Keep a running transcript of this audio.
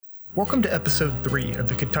Welcome to episode 3 of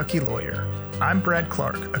The Kentucky Lawyer. I'm Brad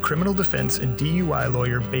Clark, a criminal defense and DUI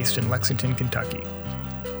lawyer based in Lexington, Kentucky.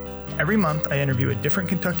 Every month, I interview a different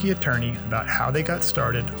Kentucky attorney about how they got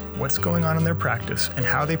started, what's going on in their practice, and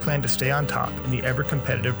how they plan to stay on top in the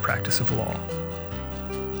ever-competitive practice of law.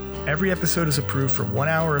 Every episode is approved for 1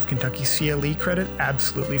 hour of Kentucky CLE credit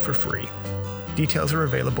absolutely for free. Details are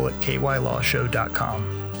available at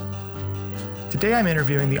kylawshow.com. Today I'm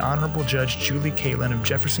interviewing the Honorable Judge Julie Kaelin of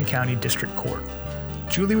Jefferson County District Court.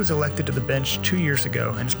 Julie was elected to the bench 2 years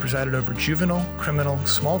ago and has presided over juvenile, criminal,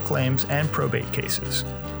 small claims, and probate cases.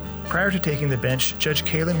 Prior to taking the bench, Judge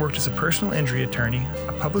Kaelin worked as a personal injury attorney,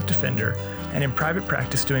 a public defender, and in private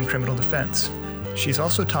practice doing criminal defense. She's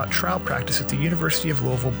also taught trial practice at the University of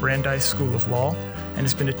Louisville Brandeis School of Law and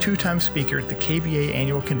has been a 2-time speaker at the KBA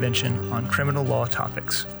Annual Convention on criminal law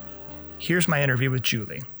topics. Here's my interview with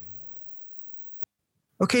Julie.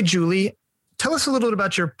 Okay, Julie, tell us a little bit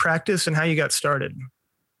about your practice and how you got started.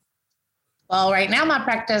 Well, right now my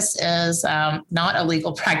practice is not a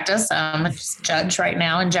legal practice. I'm a judge right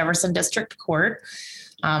now in Jefferson District Court.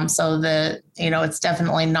 It's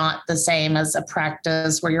definitely not the same as a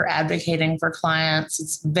practice where you're advocating for clients.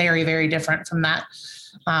 It's very, very different from that.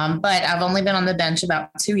 But I've only been on the bench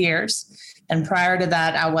about 2 years. And prior to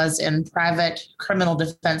that, I was in private criminal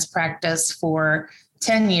defense practice for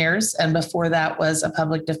 10 years. And before that was a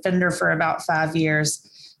public defender for about 5 years.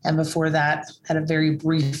 And before that, had a very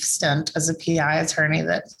brief stint as a PI attorney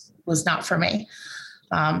that was not for me.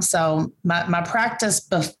 So my practice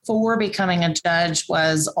before becoming a judge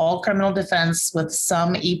was all criminal defense with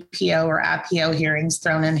some EPO or IPO hearings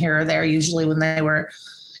thrown in here or there, usually when they were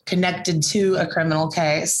connected to a criminal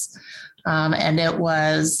case. And it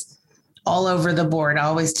was all over the board. I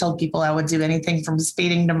always told people I would do anything from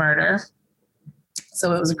speeding to murder.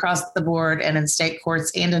 So it was across the board and in state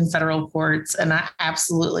courts and in federal courts. And I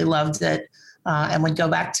absolutely loved it and would go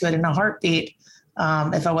back to it in a heartbeat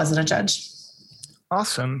if I wasn't a judge.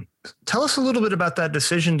 Awesome. Tell us a little bit about that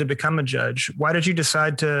decision to become a judge. Why did you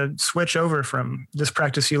decide to switch over from this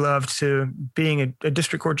practice you loved to being a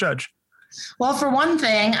district court judge? Well, for one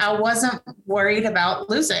thing, I wasn't worried about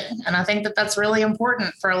losing. And I think that that's really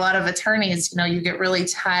important for a lot of attorneys. You know, you get really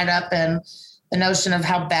tied up in the notion of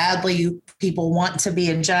how badly people want to be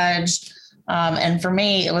a judge. And for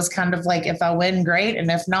me, it was kind of like, if I win, great. And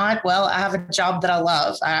if not, well, I have a job that I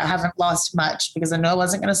love. I haven't lost much because I knew I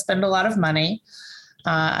wasn't going to spend a lot of money.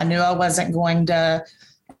 I knew I wasn't going to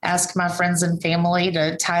ask my friends and family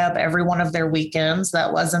to tie up every one of their weekends.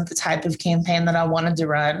 That wasn't the type of campaign that I wanted to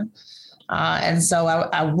run. And so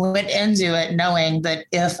I went into it knowing that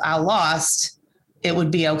if I lost, it would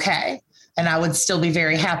be okay. And I would still be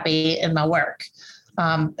very happy in my work.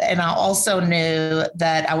 And I also knew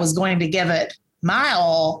that I was going to give it my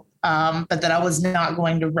all, but that I was not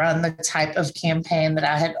going to run the type of campaign that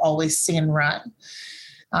I had always seen run.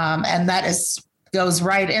 And that goes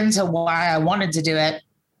right into why I wanted to do it.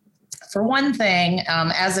 For one thing,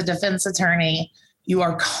 as a defense attorney, you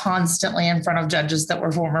are constantly in front of judges that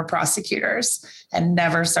were former prosecutors and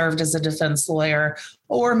never served as a defense lawyer.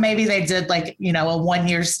 Or maybe they did a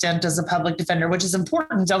 1-year stint as a public defender, which is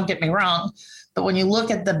important, don't get me wrong. But when you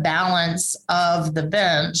look at the balance of the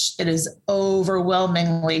bench, it is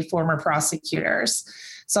overwhelmingly former prosecutors.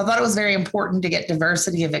 So I thought it was very important to get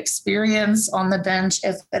diversity of experience on the bench,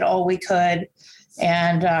 if at all we could.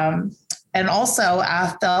 And also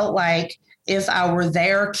I felt like if I were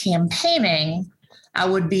there campaigning, I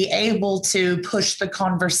would be able to push the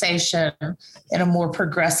conversation in a more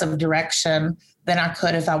progressive direction than I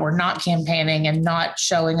could if I were not campaigning and not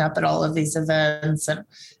showing up at all of these events and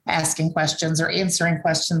asking questions or answering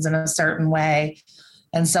questions in a certain way.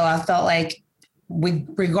 And so I felt like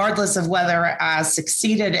regardless of whether I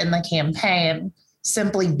succeeded in the campaign,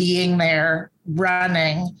 simply being there,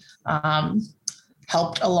 running,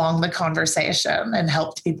 helped along the conversation and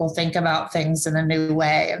helped people think about things in a new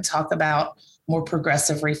way and talk about more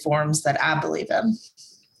progressive reforms that I believe in.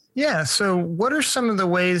 Yeah. So what are some of the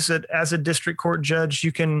ways that as a district court judge,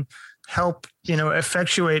 you can help,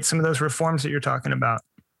 effectuate some of those reforms that you're talking about?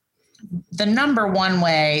 The number one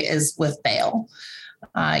way is with bail.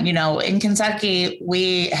 In Kentucky,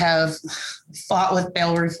 we have fought with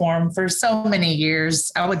bail reform for so many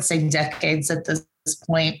years, I would say decades at this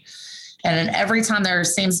point. And every time there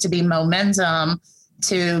seems to be momentum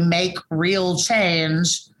to make real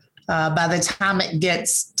change, by the time it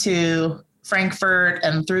gets to Frankfurt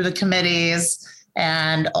and through the committees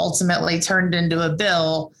and ultimately turned into a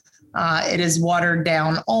bill, it is watered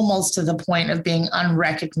down almost to the point of being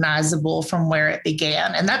unrecognizable from where it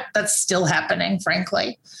began. And that's still happening,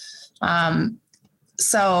 frankly.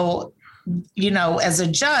 So as a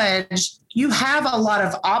judge, you have a lot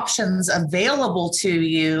of options available to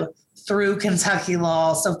you through Kentucky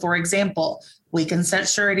law. So, for example, we can set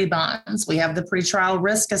surety bonds. We have the pretrial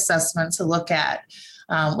risk assessment to look at.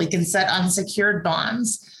 We can set unsecured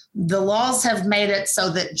bonds. The laws have made it so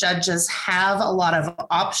that judges have a lot of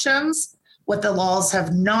options. What the laws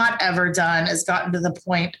have not ever done is gotten to the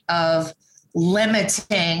point of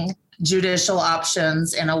limiting judicial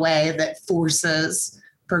options in a way that forces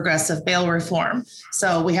progressive bail reform.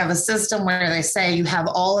 So we have a system where they say you have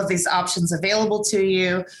all of these options available to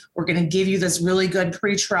you. We're going to give you this really good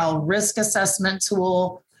pretrial risk assessment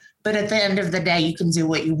tool. But at the end of the day, you can do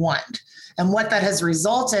what you want. And what that has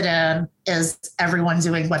resulted in is everyone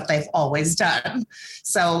doing what they've always done.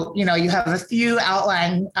 So, you have a few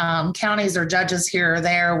outlying counties or judges here or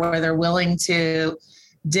there where they're willing to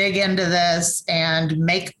dig into this and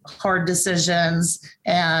make hard decisions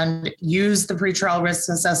and use the pretrial risk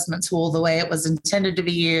assessment tool the way it was intended to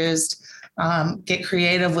be used, get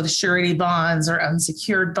creative with surety bonds or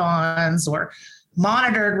unsecured bonds or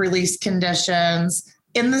monitored release conditions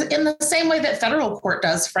in the same way that federal court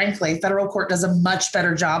does. Frankly, federal court does a much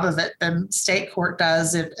better job of it than state court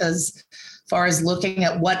does as far as looking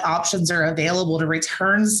at what options are available to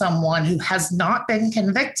return someone who has not been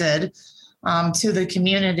convicted to the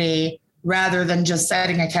community, rather than just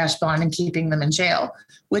setting a cash bond and keeping them in jail,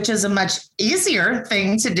 which is a much easier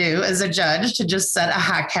thing to do as a judge, to just set a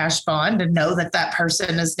high cash bond and know that that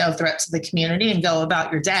person is no threat to the community and go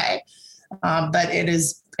about your day. But it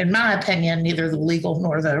is, in my opinion, neither the legal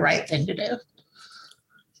nor the right thing to do.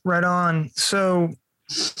 Right on. So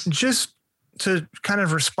just to kind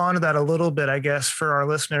of respond to that a little bit, I guess, for our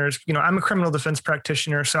listeners, I'm a criminal defense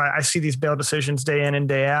practitioner, so I see these bail decisions day in and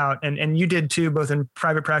day out. And you did too, both in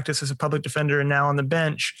private practice as a public defender and now on the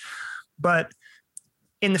bench. But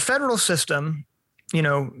in the federal system,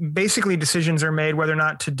 basically decisions are made whether or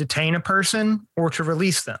not to detain a person or to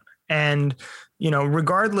release them. And,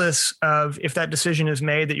 regardless of if that decision is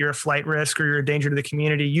made that you're a flight risk or you're a danger to the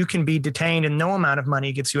community, you can be detained and no amount of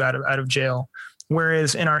money gets you out of jail.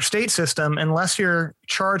 Whereas in our state system, unless you're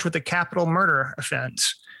charged with a capital murder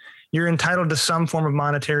offense, you're entitled to some form of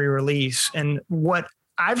monetary release. And what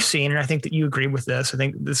I've seen, and I think that you agree with this, I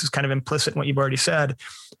think this is kind of implicit in what you've already said,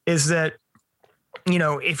 is that,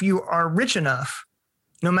 if you are rich enough,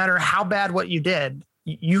 no matter how bad what you did,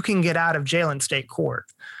 you can get out of jail in state court.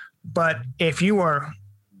 But if you are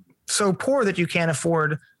so poor that you can't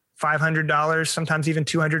afford $500, sometimes even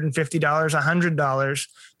 $250, $100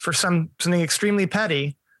 for something extremely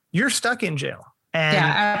petty, you're stuck in jail. And,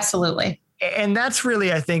 yeah, absolutely. And that's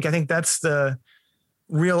really, I think that's the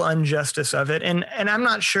real injustice of it. And I'm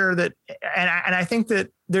not sure that, and I think that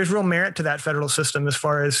there's real merit to that federal system as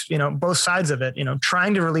far as, both sides of it,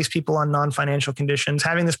 trying to release people on non-financial conditions,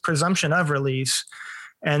 having this presumption of release,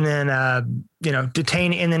 and then,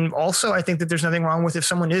 detain. And then also, I think that there's nothing wrong with if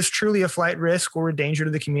someone is truly a flight risk or a danger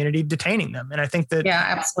to the community, detaining them. And I think that. Yeah,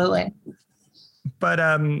 absolutely. But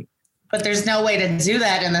there's no way to do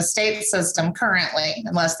that in the state system currently,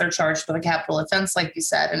 unless they're charged with a capital offense, like you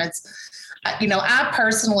said. And it's, I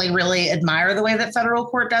personally really admire the way that federal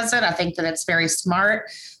court does it. I think that it's very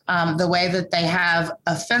smart. The way that they have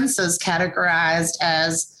offenses categorized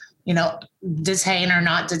as, detain or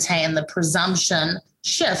not detain, the presumption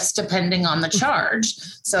shifts depending on the charge.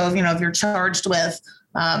 So, if you're charged with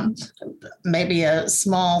maybe a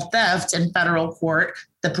small theft in federal court,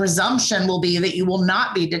 the presumption will be that you will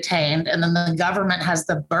not be detained. And then the government has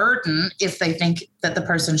the burden, if they think that the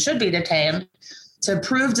person should be detained, to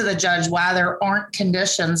prove to the judge why there aren't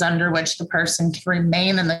conditions under which the person can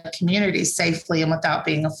remain in the community safely and without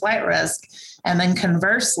being a flight risk. And then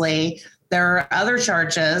conversely, there are other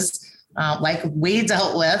charges like we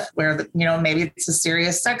dealt with where, maybe it's a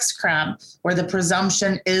serious sex crime where the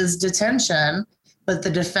presumption is detention, but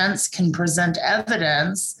the defense can present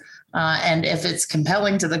evidence. And if it's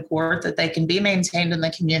compelling to the court that they can be maintained in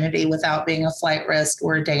the community without being a flight risk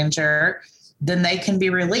or a danger, then they can be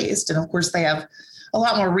released. And of course, they have a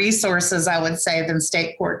lot more resources, I would say, than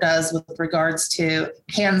state court does with regards to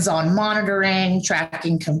hands-on monitoring,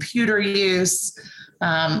 tracking computer use,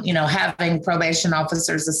 having probation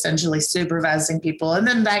officers essentially supervising people. And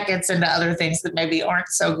then that gets into other things that maybe aren't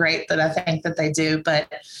so great that I think that they do. But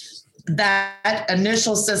that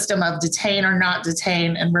initial system of detain or not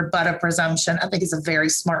detain and rebut a presumption, I think is a very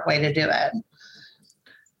smart way to do it.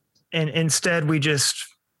 And instead, we just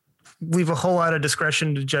leave a whole lot of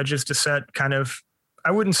discretion to judges to set kind of, I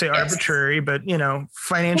wouldn't say arbitrary, but,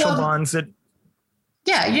 financial bonds that.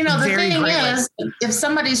 Yeah. The thing is, if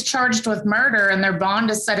somebody's charged with murder and their bond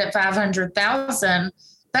is set at $500,000,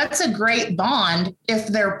 that's a great bond if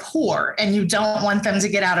they're poor and you don't want them to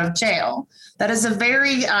get out of jail. That is a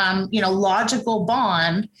very, logical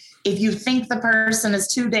bond if you think the person is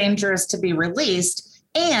too dangerous to be released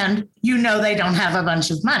and they don't have a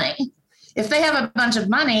bunch of money. If they have a bunch of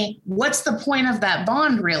money, what's the point of that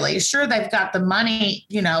bond really? Sure, they've got the money,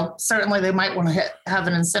 certainly they might want to have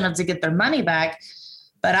an incentive to get their money back.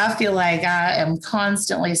 But I feel like I am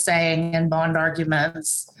constantly saying in bond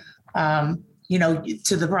arguments, to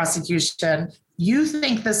the prosecution, you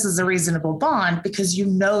think this is a reasonable bond because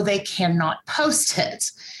they cannot post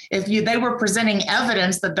it. If they were presenting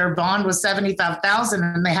evidence that their bond was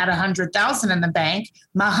 $75,000 and they had $100,000 in the bank,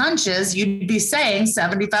 my hunch is you'd be saying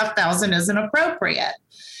 $75,000 isn't appropriate.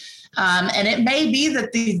 And it may be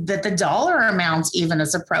that the dollar amount even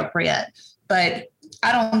is appropriate, but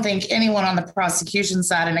I don't think anyone on the prosecution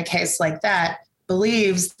side in a case like that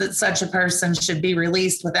believes that such a person should be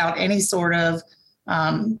released without any sort of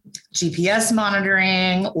GPS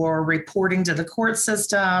monitoring or reporting to the court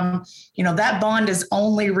system. That bond is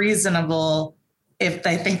only reasonable if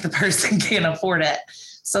they think the person can't afford it.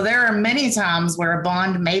 So there are many times where a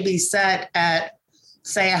bond may be set at,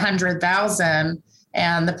 say, $100,000,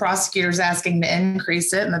 and the prosecutor's asking to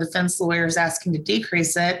increase it and the defense lawyer is asking to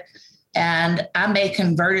decrease it. And I may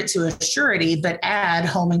convert it to a surety, but add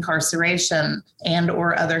home incarceration and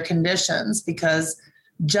or other conditions, because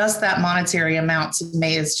just that monetary amount to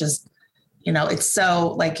me is just, it's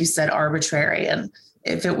so, like you said, arbitrary. And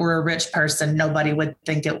if it were a rich person, nobody would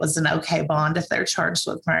think it was an okay bond if they're charged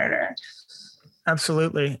with murder.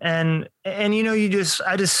 Absolutely. And I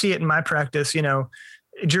just see it in my practice,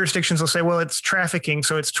 jurisdictions will say, well, it's trafficking,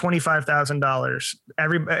 so it's $25,000.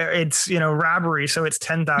 It's robbery, so it's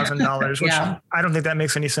 $10,000, which yeah. I don't think that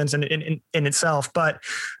makes any sense in itself. But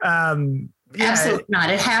absolutely not.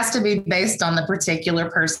 It has to be based on the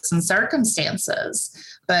particular person's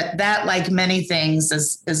circumstances. But that, like many things,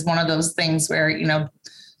 is one of those things where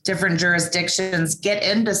different jurisdictions get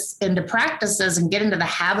into practices and get into the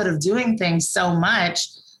habit of doing things so much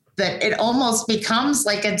that it almost becomes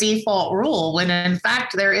like a default rule, when in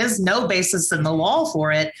fact there is no basis in the law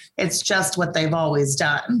for it. It's just what they've always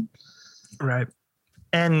done. Right.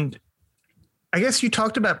 And I guess you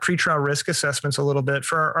talked about pretrial risk assessments a little bit.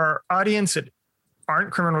 For our audience that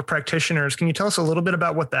aren't criminal practitioners, can you tell us a little bit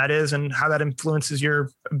about what that is and how that influences your,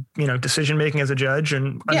 decision-making as a judge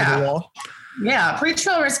and under the law? Yeah,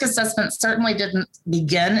 pretrial risk assessment certainly didn't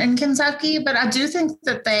begin in Kentucky, but I do think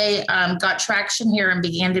that they got traction here and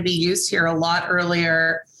began to be used here a lot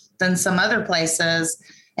earlier than some other places.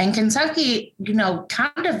 And Kentucky,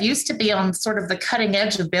 kind of used to be on sort of the cutting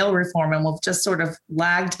edge of bail reform, and we've just sort of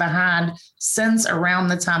lagged behind since around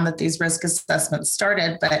the time that these risk assessments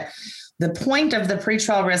started. But the point of the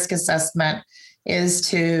pretrial risk assessment is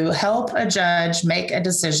to help a judge make a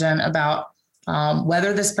decision about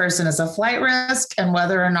whether this person is a flight risk and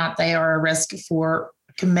whether or not they are a risk for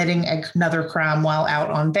committing another crime while out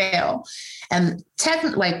on bail. And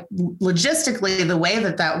logistically, the way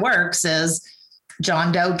that works is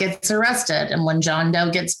John Doe gets arrested. And when John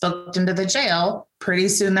Doe gets booked into the jail, pretty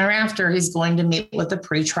soon thereafter, he's going to meet with the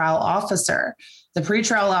pretrial officer. The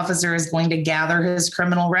pretrial officer is going to gather his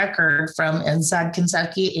criminal record from inside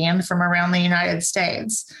Kentucky and from around the United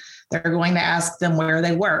States. They're going to ask them where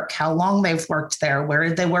they work, how long they've worked there, where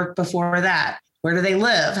did they work before that, where do they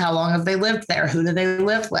live, how long have they lived there, who do they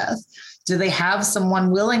live with, do they have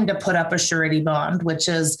someone willing to put up a surety bond, which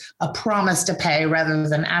is a promise to pay rather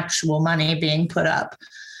than actual money being put up.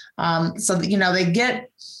 So they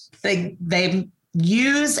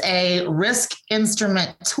use a risk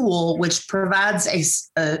instrument tool which provides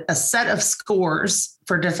a set of scores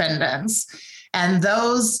for defendants. And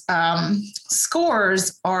those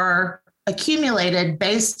scores are accumulated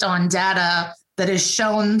based on data that is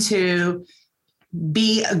shown to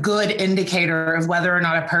be a good indicator of whether or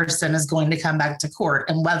not a person is going to come back to court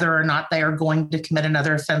and whether or not they are going to commit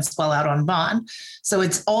another offense while out on bond. So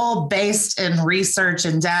it's all based in research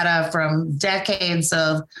and data from decades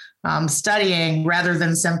of studying rather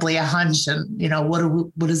than simply a hunch and,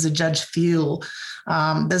 what does a judge feel?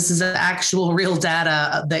 This is actual real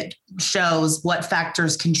data that shows what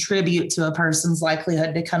factors contribute to a person's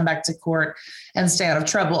likelihood to come back to court and stay out of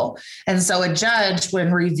trouble. And so a judge,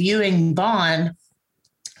 when reviewing bond,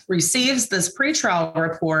 receives this pretrial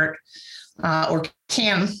report or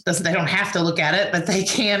can, they don't have to look at it, but they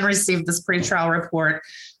can receive this pretrial report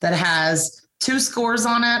that has 2 scores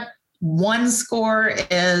on it. One score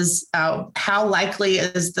is how likely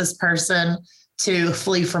is this person to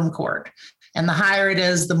flee from court? And the higher it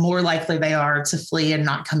is, the more likely they are to flee and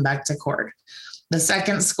not come back to court. The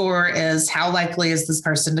second score is how likely is this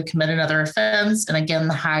person to commit another offense? And again,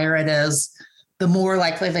 the higher it is, the more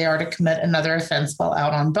likely they are to commit another offense while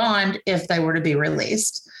out on bond if they were to be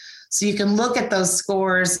released. So you can look at those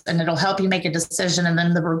scores and it'll help you make a decision. And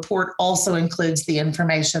then the report also includes the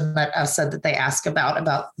information that I said that they ask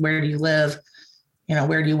about where do you live,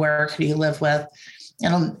 where do you work, who do you live with?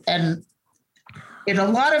 And in a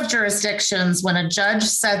lot of jurisdictions, when a judge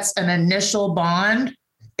sets an initial bond,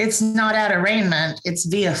 it's not at arraignment, it's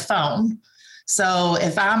via phone. So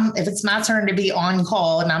if it's my turn to be on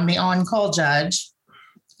call and I'm the on-call judge,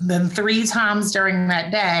 then 3 times during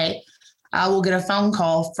that day, I will get a phone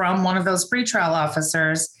call from one of those pretrial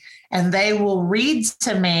officers, and they will read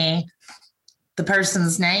to me the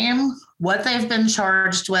person's name, what they've been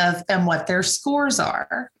charged with, and what their scores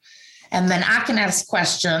are. And then I can ask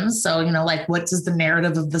questions. So, like, what does the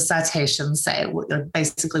narrative of the citation say?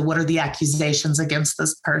 Basically, what are the accusations against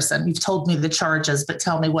this person? You've told me the charges, but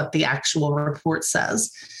tell me what the actual report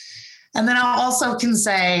says. And then I also can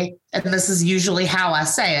say, and this is usually how I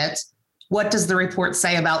say it, what does the report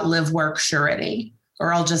say about live work surety?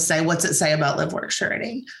 Or I'll just say, what's it say about live work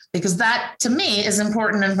surety? Because that, to me, is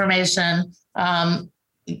important information.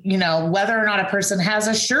 Whether or not a person has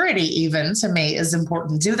a surety, even, to me, is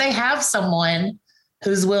important. Do they have someone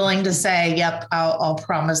who's willing to say, yep, I'll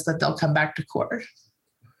promise that they'll come back to court?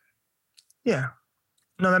 Yeah.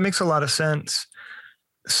 No, that makes a lot of sense.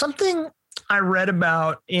 Something I read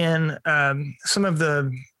about in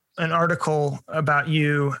an article about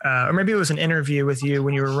you, or maybe it was an interview with you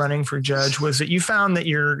when you were running for judge, was that you found that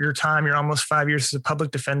your almost 5 years as a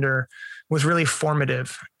public defender was really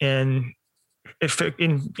formative in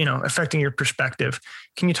affecting your perspective.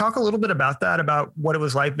 Can you talk a little bit about that, about what it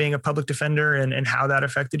was like being a public defender and how that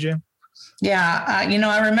affected you? Yeah.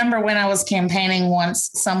 I remember when I was campaigning once,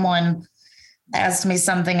 someone asked me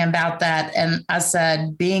something about that. And I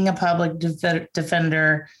said, being a public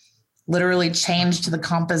defender literally changed the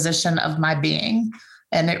composition of my being.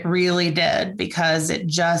 And it really did, because it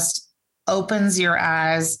just opens your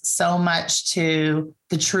eyes so much to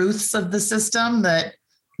the truths of the system that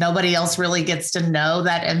nobody else really gets to know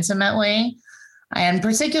that intimately. And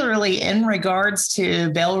particularly in regards to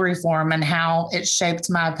bail reform and how it shaped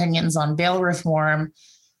my opinions on bail reform.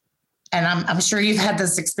 And I'm sure you've had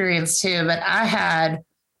this experience too, but I had,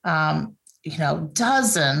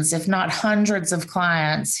 dozens, if not hundreds of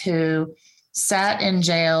clients who sat in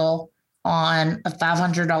jail on a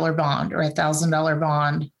 $500 bond or $1,000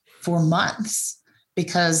 bond for months,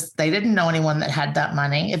 because they didn't know anyone that had that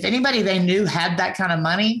money. If anybody they knew had that kind of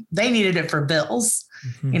money, they needed it for bills.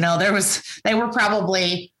 Mm-hmm. They were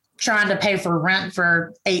probably trying to pay for rent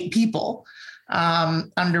for 8 people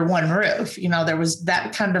under one roof. There was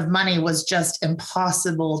that kind of money was just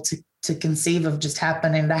impossible to conceive of just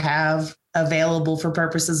happening to have available for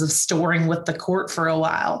purposes of storing with the court for a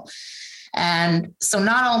while. And so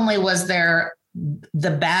not only was there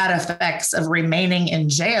the bad effects of remaining in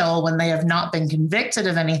jail when they have not been convicted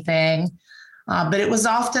of anything, but it was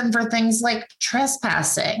often for things like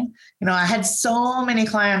trespassing. I had so many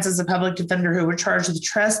clients as a public defender who were charged with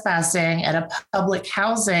trespassing at a public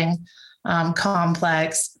housing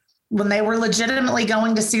complex when they were legitimately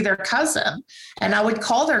going to see their cousin. And I would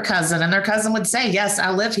call their cousin and their cousin would say, yes,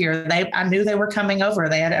 I live here. I knew they were coming over.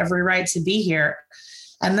 They had every right to be here.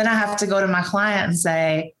 And then I have to go to my client and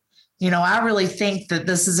say, I really think that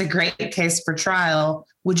this is a great case for trial.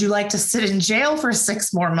 Would you like to sit in jail for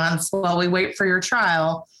 6 more months while we wait for your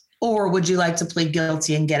trial? Or would you like to plead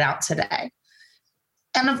guilty and get out today?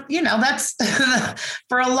 And, that's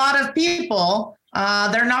for a lot of people,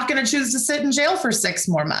 they're not going to choose to sit in jail for 6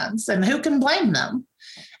 more months. And who can blame them?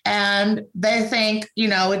 And they think,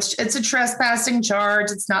 it's a trespassing charge.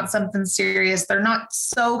 It's not something serious. They're not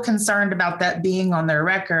so concerned about that being on their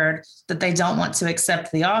record that they don't want to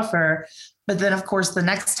accept the offer. But then, of course, the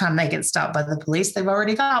next time they get stopped by the police, they've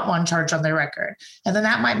already got one charge on their record. And then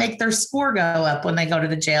that might make their score go up when they go to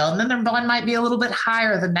the jail. And then their bond might be a little bit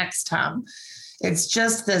higher the next time. It's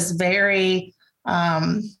just this very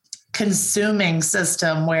consuming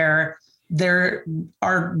system where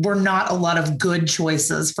were not a lot of good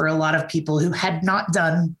choices for a lot of people who had not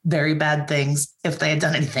done very bad things if they had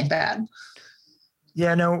done anything bad.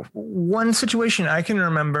 Yeah, no, one situation I can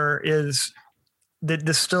remember is that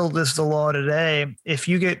this is the law today. If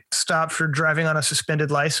you get stopped for driving on a suspended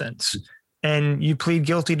license and you plead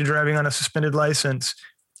guilty to driving on a suspended license,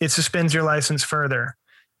 it suspends your license further.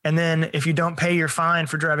 And then if you don't pay your fine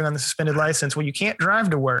for driving on the suspended license, well, you can't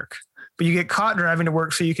drive to work, but you get caught driving to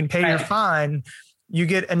work so you can pay your fine. you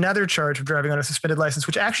get another charge of driving on a suspended license,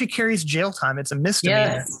 which actually carries jail time. It's a misdemeanor.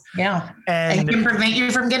 Yes. Yeah. And it can prevent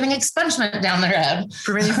you from getting expungement down the road.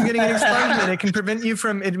 Prevent you from getting an expungement. It can prevent you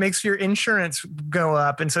from, it makes your insurance go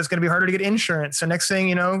up. And so it's going to be harder to get insurance. So next thing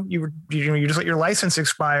you know, you just let your license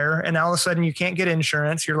expire, and all of a sudden you can't get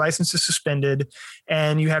insurance. Your license is suspended,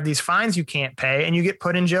 and you have these fines you can't pay, and you get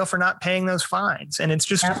put in jail for not paying those fines. And it's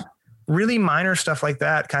just really minor stuff like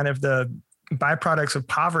that, kind of the byproducts of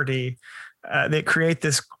poverty that create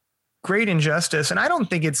this great injustice. And I don't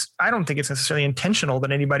think it's necessarily intentional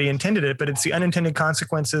that anybody intended it, but it's the unintended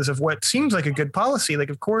consequences of what seems like a good policy. Like,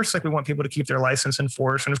 of course, like we want people to keep their license in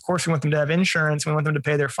force, and of course we want them to have insurance, and we want them to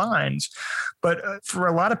pay their fines. But for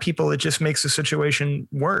a lot of people, it just makes the situation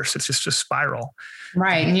worse. It's just a spiral.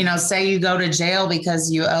 Right. And, say you go to jail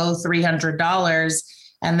because you owe $300,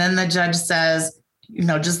 and then the judge says,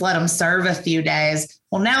 just let them serve a few days.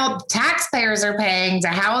 Well, now taxpayers are paying to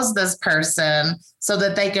house this person so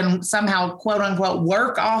that they can somehow, quote unquote,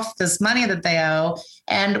 work off this money that they owe.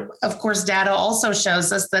 And of course, data also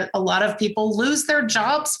shows us that a lot of people lose their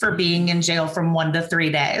jobs for being in jail from 1 to 3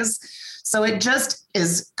 days. So it just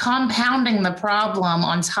is compounding the problem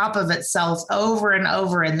on top of itself over and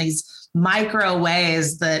over in these micro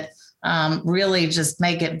ways that really just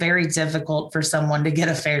make it very difficult for someone to get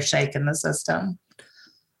a fair shake in the system.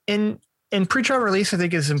 In pretrial release, I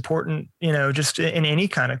think is important, just in any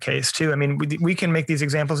kind of case too. I mean, we can make these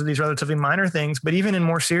examples of these relatively minor things, but even in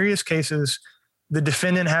more serious cases, the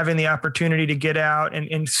defendant having the opportunity to get out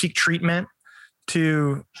and seek treatment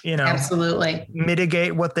to, absolutely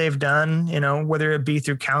mitigate what they've done, whether it be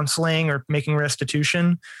through counseling or making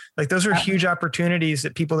restitution. Like, those are huge opportunities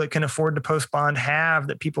that people that can afford to post bond have,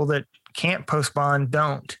 that people that can't post bond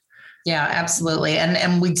don't. Yeah, absolutely.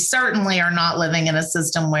 And we certainly are not living in a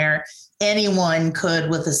system where anyone could,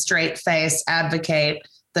 with a straight face, advocate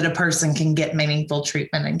that a person can get meaningful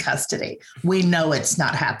treatment in custody. We know it's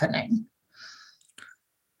not happening.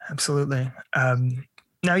 Absolutely. Now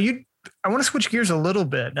I want to switch gears a little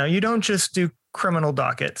bit. Now, you don't just do criminal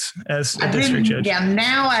dockets as a district judge. Yeah,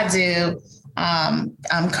 now I do.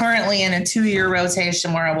 I'm currently in a 2-year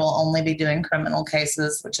rotation where I will only be doing criminal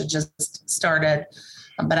cases, which I just started.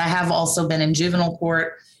 But I have also been in juvenile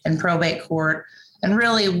court and probate court. And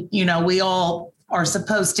really, we all are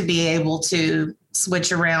supposed to be able to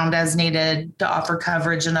switch around as needed to offer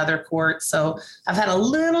coverage in other courts. So I've had a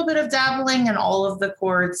little bit of dabbling in all of the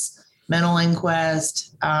courts, mental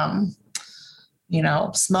inquest,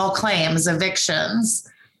 small claims, evictions.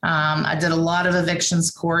 I did a lot of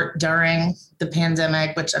evictions court during the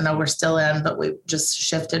pandemic, which I know we're still in, but we just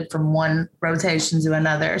shifted from one rotation to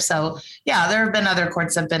another. So yeah, there have been other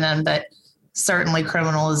courts I've been in, but certainly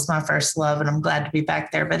criminal is my first love, and I'm glad to be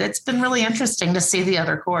back there. But it's been really interesting to see the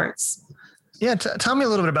other courts. Yeah. Tell me a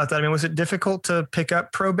little bit about that. I mean, was it difficult to pick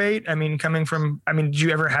up probate? I mean, did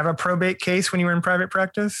you ever have a probate case when you were in private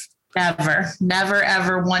practice? Never,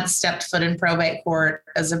 ever once stepped foot in probate court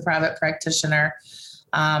as a private practitioner.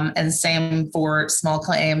 And same for small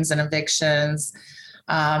claims and evictions.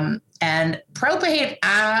 And probate,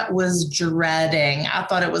 I was dreading. I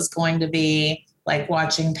thought it was going to be like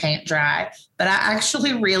watching paint dry, but I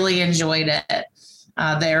actually really enjoyed it.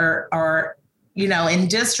 There are, in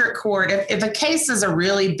district court, if a case is a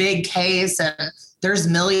really big case and there's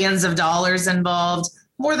millions of dollars involved,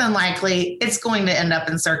 more than likely it's going to end up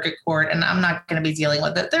in circuit court, and I'm not going to be dealing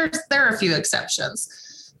with it. There are a few exceptions.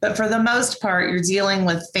 But for the most part, you're dealing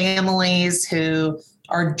with families who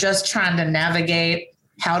are just trying to navigate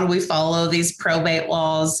how do we follow these probate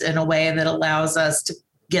laws in a way that allows us to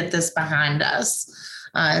get this behind us.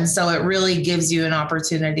 And so it really gives you an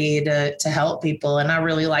opportunity to help people. And I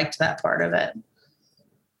really liked that part of it.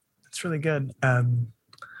 That's really good.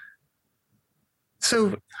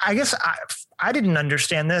 So I guess I didn't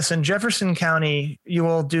understand this. In Jefferson County, you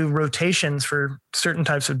all do rotations for certain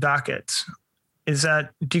types of dockets. Is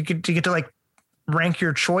that, do you get to like rank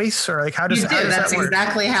your choice, or like how does that work? That's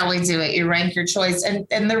exactly how we do it. You rank your choice.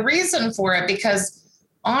 And the reason for it, because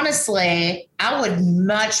honestly, I would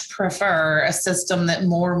much prefer a system that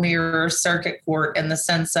more mirrors circuit court, in the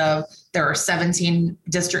sense of there are 17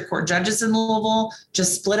 district court judges in Louisville.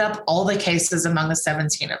 Just split up all the cases among the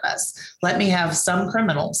 17 of us. Let me have some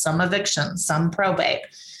criminal, some eviction, some probate.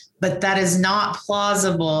 But that is not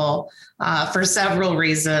plausible for several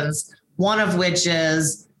reasons. One of which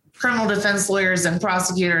is criminal defense lawyers and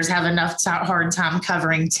prosecutors have enough hard time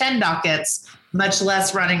covering 10 dockets, much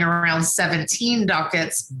less running around 17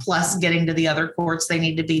 dockets, plus getting to the other courts they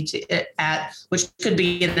need to be at, which could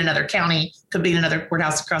be in another county, could be in another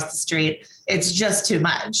courthouse across the street. It's just too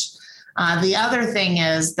much. The other thing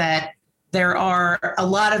is that there are a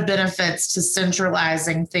lot of benefits to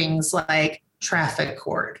centralizing things like traffic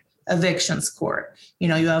court, evictions court.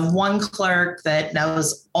 You have one clerk that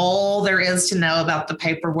knows all there is to know about the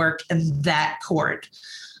paperwork in that court.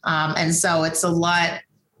 And so it's a lot.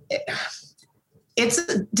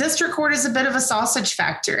 District court is a bit of a sausage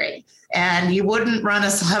factory, and you wouldn't run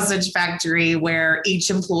a sausage factory where each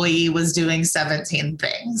employee was doing 17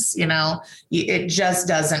 things. It just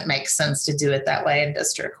doesn't make sense to do it that way in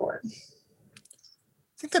district court. I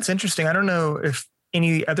think that's interesting. I don't know if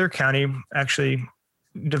any other county actually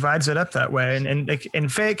divides it up that way. And in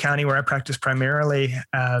Fayette County, where I practice primarily,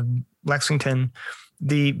 Lexington,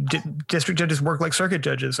 the district judges work like circuit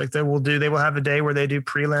judges. Like they will have a day where they do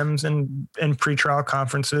prelims and pretrial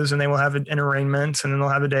conferences, and they will have an arraignments, and then they'll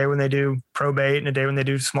have a day when they do probate and a day when they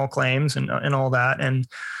do small claims and all that. And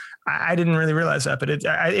I didn't really realize that, but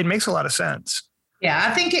it makes a lot of sense. Yeah,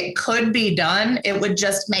 I think it could be done. It would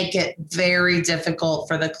just make it very difficult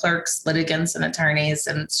for the clerks, litigants, and attorneys,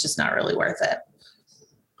 and it's just not really worth it.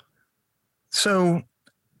 So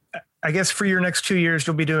I guess for your next 2 years,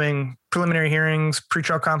 you'll be doing preliminary hearings,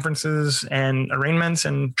 pretrial conferences, and arraignments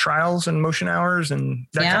and trials and motion hours and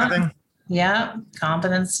that kind of thing? Yeah,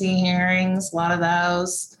 competency hearings, a lot of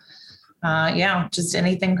those. Just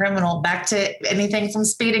anything criminal. Back to anything from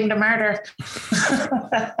speeding to murder.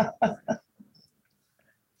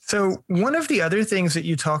 So one of the other things that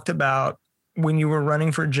you talked about when you were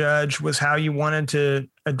running for judge was how you wanted to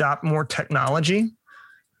adopt more technology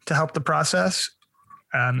to help the process.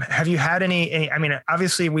 Have you had any, I mean,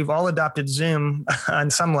 obviously we've all adopted Zoom on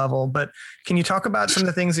some level, but can you talk about some of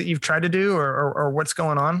the things that you've tried to do or what's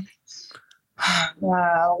going on?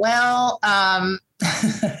 I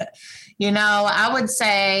would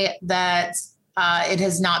say that it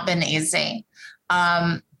has not been easy.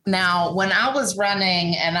 Now, when I was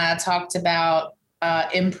running and I talked about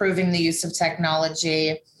improving the use of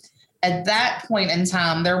technology, at that point in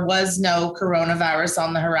time, there was no coronavirus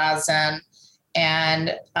on the horizon.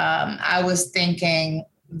 And I was thinking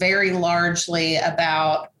very largely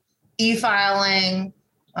about e-filing,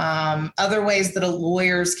 other ways that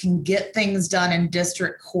lawyers can get things done in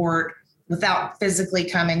district court without physically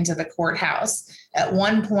coming to the courthouse. At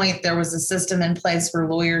one point, there was a system in place where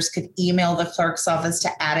lawyers could email the clerk's office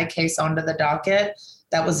to add a case onto the docket.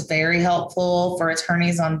 That was very helpful for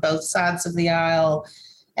attorneys on both sides of the aisle.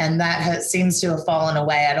 And that seems to have fallen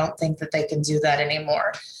away. I don't think that they can do that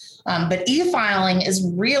anymore. But e-filing is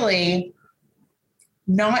really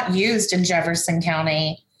not used in Jefferson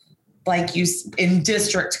County like in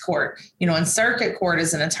district court. In circuit court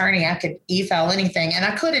as an attorney, I could e-file anything, and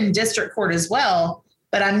I could in district court as well,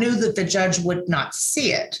 but I knew that the judge would not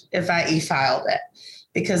see it if I e-filed it,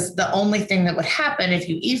 because the only thing that would happen if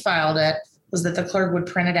you e-filed it was that the clerk would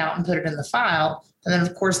print it out and put it in the file. And then,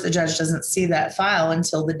 of course, the judge doesn't see that file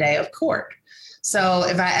until the day of court. So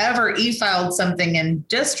if I ever e-filed something in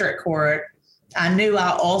district court, I knew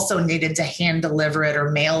I also needed to hand deliver it or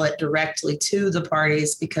mail it directly to the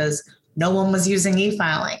parties because no one was using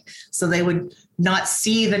e-filing. So they would not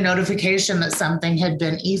see the notification that something had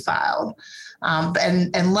been e-filed.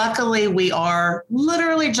 And luckily, we are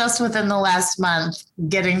literally just within the last month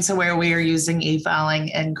getting to where we are using e-filing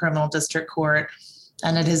in criminal district court.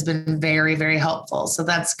 And it has been very, very helpful. So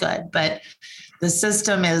that's good. But the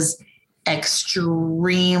system is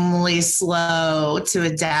extremely slow to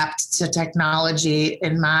adapt to technology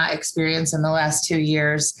in my experience in the last 2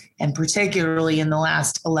 years, and particularly in the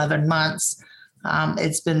last 11 months.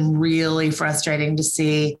 It's been really frustrating to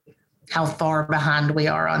see how far behind we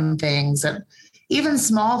are on things, and even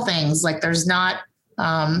small things like there's not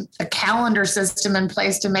a calendar system in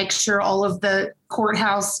place to make sure all of the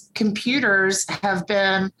courthouse computers have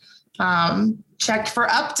been checked for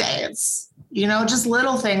updates. Just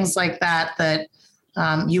little things like that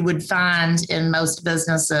you would find in most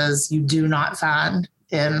businesses, you do not find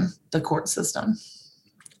in the court system.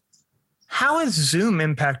 How has Zoom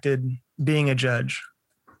impacted being a judge?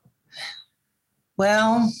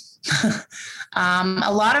 Well,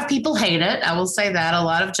 a lot of people hate it. I will say that a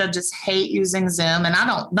lot of judges hate using Zoom, and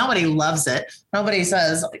nobody loves it. Nobody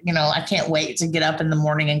says, I can't wait to get up in the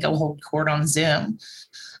morning and go hold court on Zoom.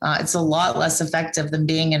 It's a lot less effective than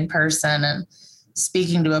being in person and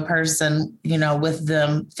speaking to a person, with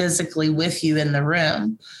them physically with you in the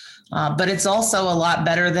room. But it's also a lot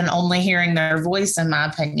better than only hearing their voice, in my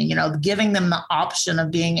opinion. Giving them the option of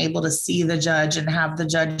being able to see the judge and have the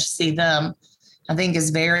judge see them, I think is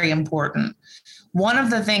very important. One of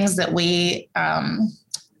the things that we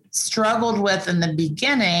struggled with in the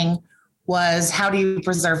beginning was, how do you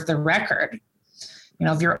preserve the record?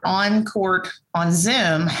 if you're on court on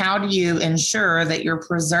Zoom, how do you ensure that you're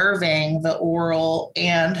preserving the oral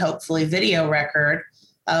and hopefully video record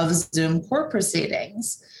of Zoom court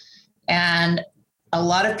proceedings? And a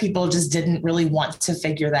lot of people just didn't really want to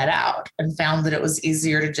figure that out and found that it was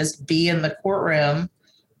easier to just be in the courtroom,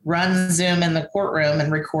 run Zoom in the courtroom,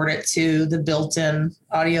 and record it to the built-in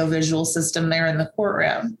audio-visual system there in the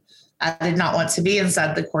courtroom. I did not want to be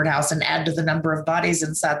inside the courthouse and add to the number of bodies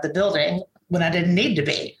inside the building when I didn't need to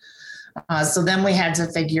be. So then we had to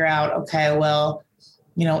figure out, okay, well,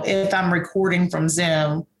 if I'm recording from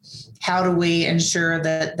Zoom, how do we ensure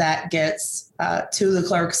that that gets to the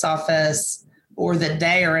clerk's office, or that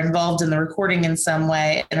they are involved in the recording in some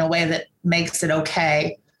way, in a way that makes it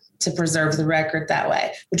okay to preserve the record that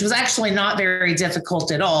way, which was actually not very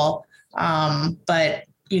difficult at all. But,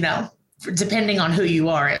 depending on who you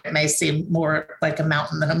are, it may seem more like a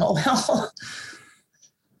mountain than a molehill.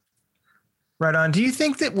 Right on. Do you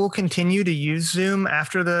think that we'll continue to use Zoom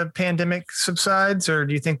after the pandemic subsides, or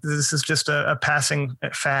do you think that this is just a passing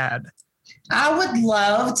fad? I would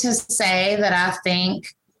love to say that I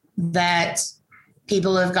think that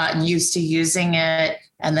people have gotten used to using it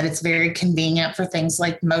and that it's very convenient for things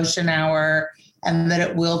like motion hour, and that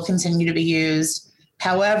it will continue to be used.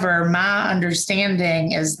 However, my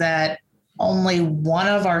understanding is that only one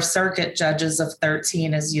of our circuit judges of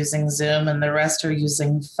 13 is using Zoom, and the rest are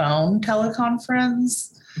using phone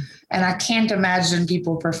teleconference. And I can't imagine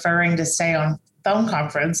people preferring to stay on phone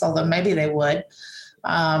conference, although maybe they would.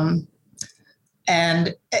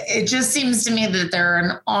 And it just seems to me that there are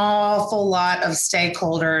an awful lot of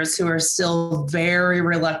stakeholders who are still very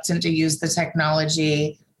reluctant to use the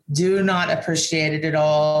technology, do not appreciate it at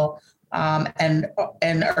all, and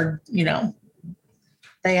are,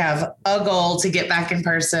 they have a goal to get back in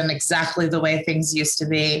person exactly the way things used to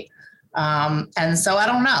be. And so I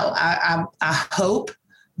don't know. I hope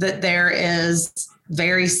that there is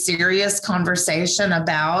very serious conversation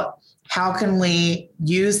about how can we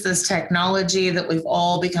use this technology that we've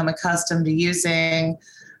all become accustomed to using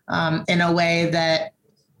in a way that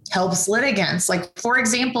helps litigants. Like, for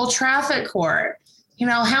example, traffic court.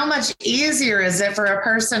 How much easier is it for a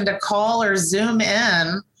person to call or Zoom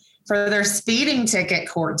in for their speeding ticket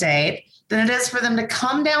court date than it is for them to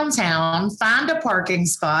come downtown, find a parking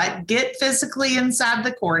spot, get physically inside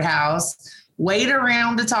the courthouse, wait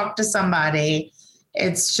around to talk to somebody?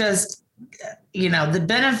 It's just, the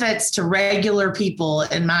benefits to regular people,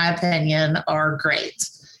 in my opinion, are great.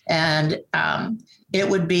 And it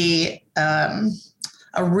would be a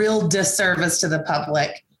real disservice to the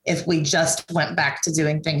public if we just went back to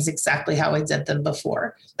doing things exactly how we did them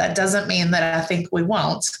before. That doesn't mean that I think we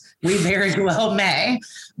won't. We very well may,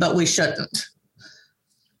 but we shouldn't.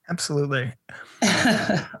 Absolutely.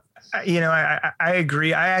 I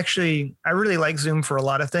agree. I really like Zoom for a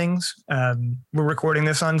lot of things. We're recording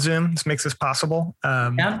this on Zoom. This makes this possible.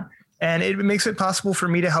 And it makes it possible for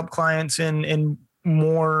me to help clients in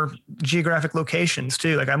more geographic locations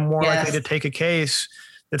too. Like, I'm more likely to take a case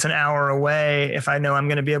that's an hour away if I know I'm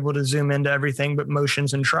going to be able to Zoom into everything but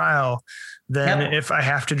motions and trial, than if I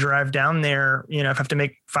have to drive down there, if I have to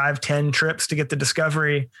make 5-10 trips to get the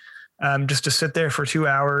discovery, just to sit there for 2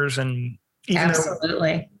 hours. And even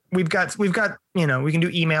absolutely, we've got, we can do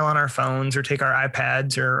email on our phones or take our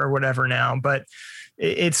iPads or whatever now, but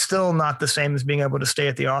it's still not the same as being able to stay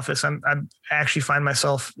at the office. I actually find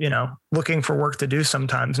myself, looking for work to do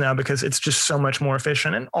sometimes now because it's just so much more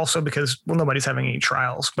efficient. And also because, nobody's having any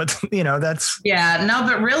trials, but that's. Yeah, no,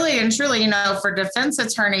 but really and truly, for defense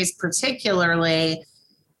attorneys particularly,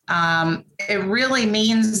 it really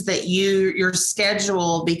means that your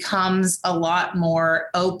schedule becomes a lot more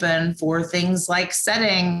open for things like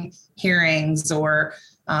setting hearings or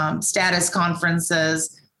status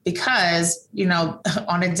conferences. Because,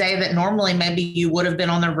 on a day that normally maybe you would have been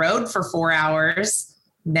on the road for 4 hours,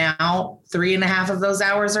 now 3.5 of those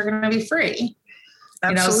hours are going to be free.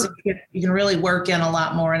 Absolutely. So you can really work in a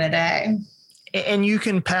lot more in a day. And you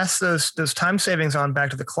can pass those time savings on back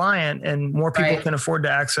to the client, and more people can afford to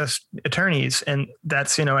access attorneys. And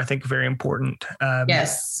that's, I think very important.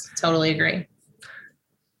 Yes, totally agree.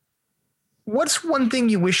 What's one thing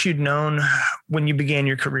you wish you'd known when you began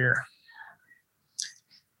your career?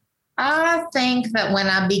 I think that when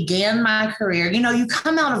I began my career, you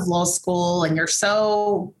come out of law school and you're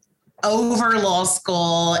so over law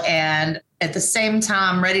school and at the same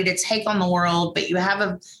time ready to take on the world, but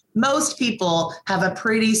most people have a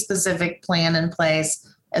pretty specific plan in place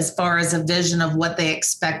as far as a vision of what they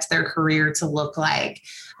expect their career to look like,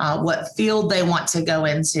 what field they want to go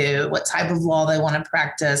into, what type of law they want to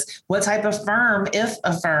practice, what type of firm, if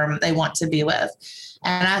a firm, they want to be with.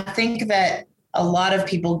 And I think that a lot of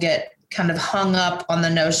people get kind of hung up on the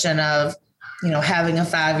notion of, having a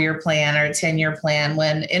 5-year plan or a 10-year plan,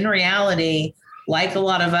 when in reality, like a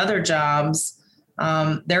lot of other jobs,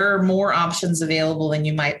 there are more options available than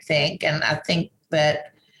you might think. And I think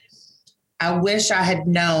that I wish I had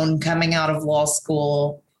known coming out of law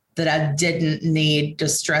school that I didn't need to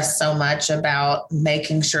stress so much about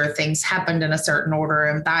making sure things happened in a certain order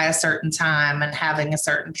and by a certain time and having a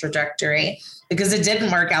certain trajectory, because it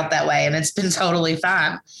didn't work out that way and it's been totally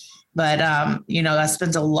fine. But, I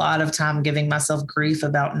spent a lot of time giving myself grief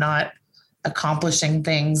about not accomplishing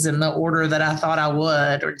things in the order that I thought I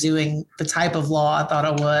would, or doing the type of law I thought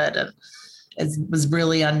I would. And it was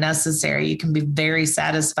really unnecessary. You can be very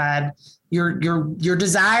satisfied. Your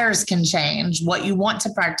desires can change. What you want to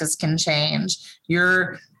practice can change.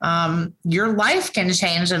 Your life can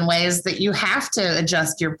change in ways that you have to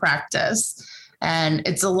adjust your practice. And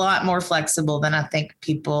it's a lot more flexible than I think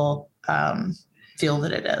people feel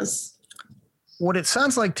that it is. What it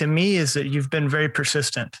sounds like to me is that you've been very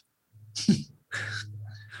persistent.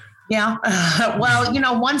 Yeah. Well,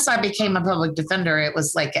 once I became a public defender, it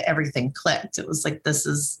was like everything clicked. It was like, this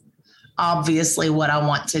is obviously what I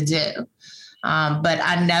want to do. But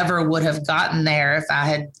I never would have gotten there if I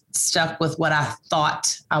had stuck with what I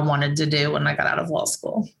thought I wanted to do when I got out of law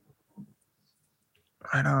school.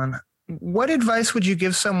 Right on. What advice would you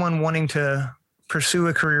give someone wanting to pursue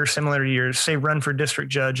a career similar to yours, say run for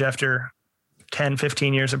district judge after 10,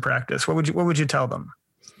 15 years of practice? What would you tell them?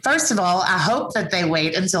 First of all, I hope that they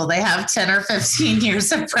wait until they have 10 or 15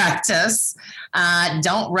 years of practice.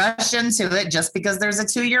 Don't rush into it. Just because there's a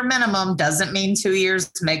 2-year minimum doesn't mean 2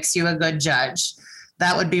 years makes you a good judge.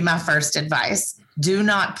 That would be my first advice. Do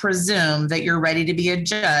not presume that you're ready to be a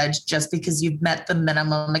judge just because you've met the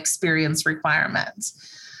minimum experience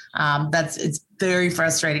requirements. It's very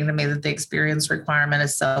frustrating to me that the experience requirement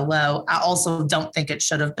is so low. I also don't think it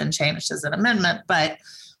should have been changed as an amendment, but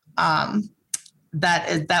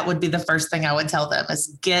that would be the first thing I would tell them,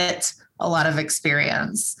 is get a lot of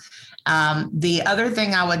experience. The other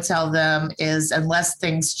thing I would tell them is, unless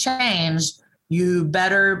things change, you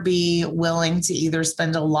better be willing to either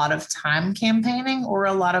spend a lot of time campaigning or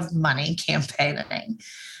a lot of money campaigning.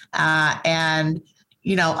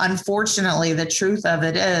 Unfortunately, the truth of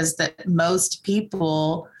it is that most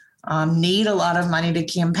people need a lot of money to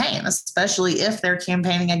campaign, especially if they're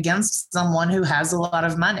campaigning against someone who has a lot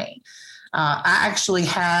of money. I actually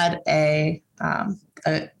had a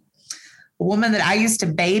woman that I used to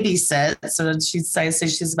babysit. So she'd say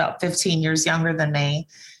she's about 15 years younger than me.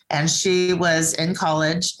 And she was in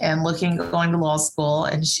college and going to law school.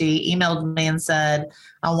 And she emailed me and said,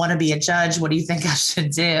 I want to be a judge. What do you think I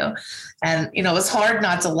should do? And, it was hard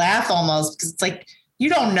not to laugh almost, because it's like, you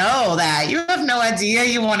don't know that. You have no idea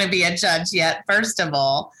you want to be a judge yet, first of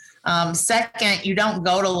all. Second, you don't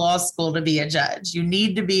go to law school to be a judge. You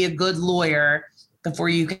need to be a good lawyer before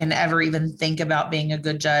you can ever even think about being a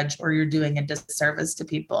good judge, or you're doing a disservice to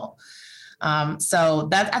people. So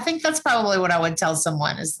I think that's probably what I would tell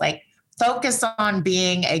someone, is like, focus on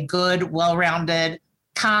being a good, well-rounded,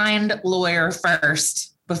 kind lawyer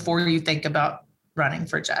first before you think about running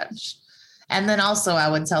for judge. And then also I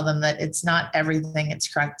would tell them that it's not everything it's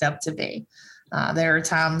cracked up to be. There are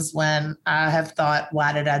times when I have thought,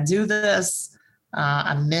 why did I do this?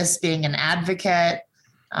 I miss being an advocate.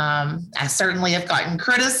 I certainly have gotten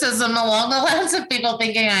criticism along the lines of people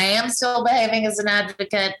thinking I am still behaving as an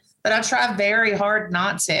advocate, but I try very hard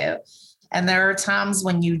not to. And there are times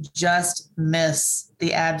when you just miss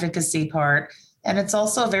the advocacy part. And it's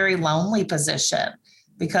also a very lonely position.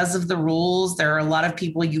 Because of the rules, there are a lot of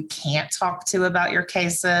people you can't talk to about your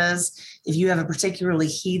cases. If you have a particularly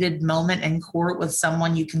heated moment in court with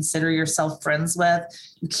someone you consider yourself friends with,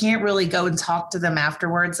 you can't really go and talk to them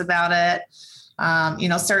afterwards about it.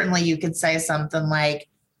 Certainly you could say something like,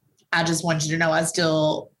 I just want you to know I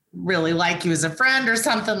still really like you as a friend, or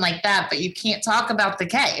something like that, but you can't talk about the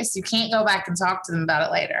case. You can't go back and talk to them about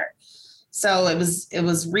it later. So it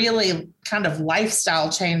was really kind of lifestyle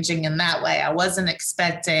changing in that way. I wasn't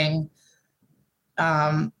expecting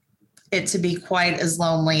it to be quite as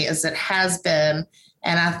lonely as it has been.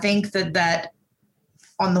 And I think that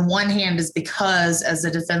on the one hand is because, as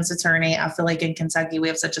a defense attorney, I feel like in Kentucky, we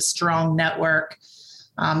have such a strong network.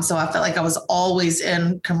 So I felt like I was always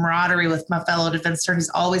in camaraderie with my fellow defense attorneys,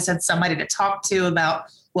 always had somebody to talk to about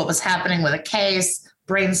what was happening with a case,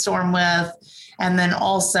 brainstorm with. And then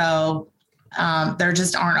also, there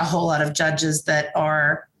just aren't a whole lot of judges that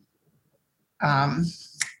are, I'm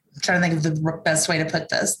trying to think of the best way to put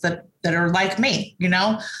this, that are like me,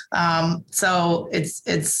 So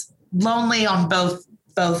it's lonely on both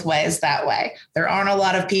both ways that way. There aren't a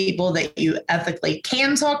lot of people that you ethically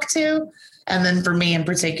can talk to. And then for me in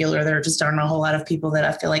particular, there just aren't a whole lot of people that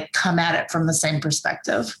I feel like come at it from the same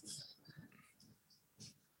perspective.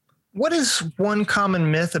 What is one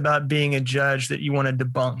common myth about being a judge that you want to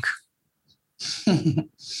debunk?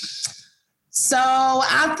 So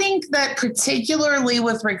I think that particularly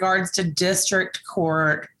with regards to district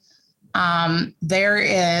court, there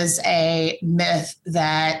is a myth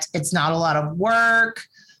that it's not a lot of work,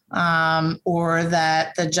 or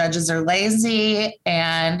that the judges are lazy.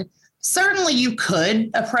 And certainly you could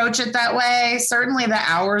approach it that way. Certainly the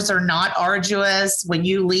hours are not arduous. When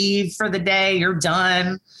you leave for the day, you're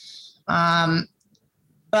done.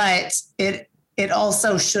 But it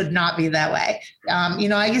also should not be that way.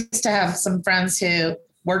 I used to have some friends who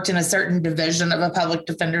worked in a certain division of a public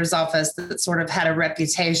defender's office that sort of had a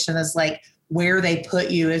reputation as like where they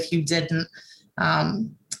put you if you didn't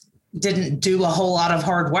do a whole lot of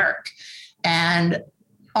hard work. And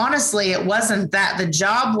honestly, it wasn't that. The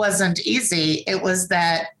job wasn't easy. It was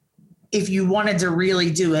that if you wanted to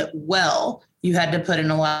really do it well, you had to put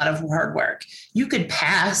in a lot of hard work. You could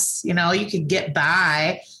pass, you could get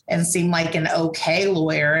by and seem like an okay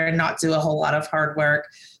lawyer and not do a whole lot of hard work.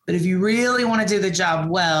 But if you really want to do the job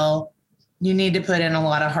well, you need to put in a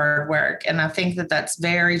lot of hard work. And I think that that's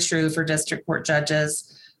very true for district court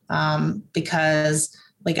judges, because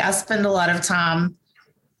I spend a lot of time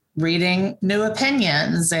reading new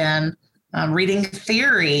opinions and reading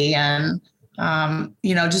theory and,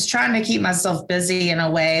 just trying to keep myself busy in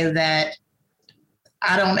a way that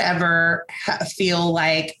I don't ever feel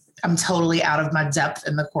like I'm totally out of my depth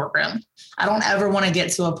in the courtroom. I don't ever want to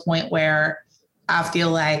get to a point where I feel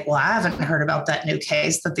like, well, I haven't heard about that new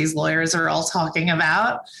case that these lawyers are all talking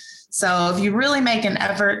about. So if you really make an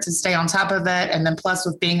effort to stay on top of it, and then plus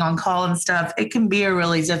with being on call and stuff, it can be a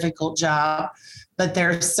really difficult job. But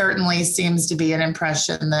there certainly seems to be an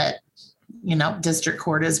impression that, district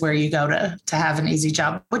court is where you go to have an easy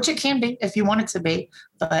job, which it can be if you want it to be.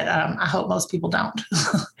 But I hope most people don't.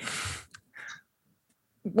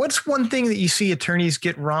 What's one thing that you see attorneys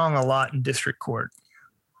get wrong a lot in district court?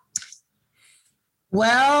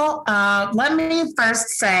 Well, let me first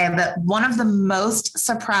say that one of the most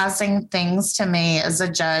surprising things to me as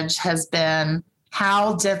a judge has been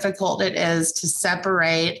how difficult it is to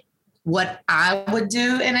separate what I would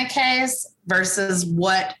do in a case versus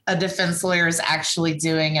what a defense lawyer is actually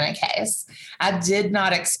doing in a case. I did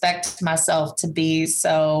not expect myself to be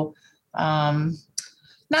so, not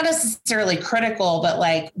necessarily critical, but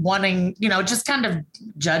like wanting, just kind of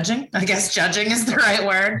judging, I guess judging is the right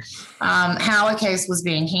word, how a case was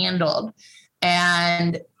being handled.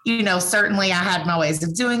 And, certainly I had my ways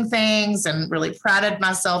of doing things and really prided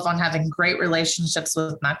myself on having great relationships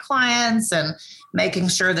with my clients and making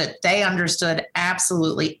sure that they understood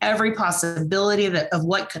absolutely every possibility of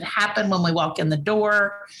what could happen when we walk in the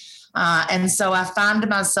door. And so I found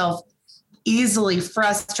myself easily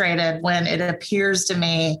frustrated when it appears to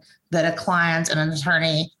me that a client and an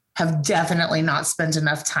attorney have definitely not spent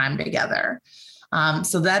enough time together.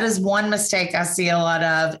 So that is one mistake I see a lot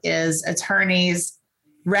of is attorneys,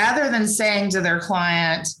 rather than saying to their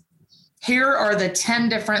client, here are the 10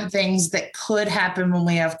 different things that could happen when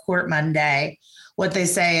we have court Monday, what they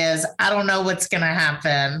say is, I don't know what's going to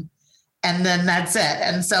happen. And then that's it.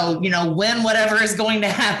 And so, when whatever is going to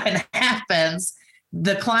happen happens,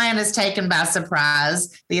 the client is taken by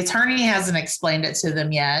surprise. The attorney hasn't explained it to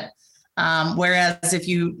them yet. Whereas if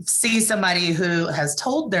you see somebody who has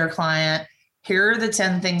told their client, here are the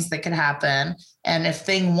 10 things that could happen. And if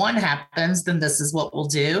thing 1 happens, then this is what we'll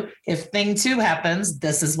do. If thing 2 happens,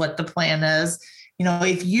 this is what the plan is.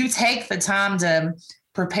 If you take the time to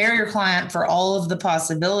prepare your client for all of the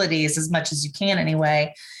possibilities as much as you can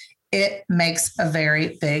anyway, it makes a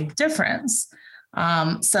very big difference.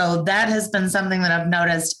 So that has been something that I've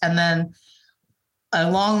noticed. And then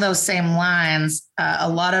along those same lines, a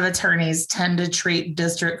lot of attorneys tend to treat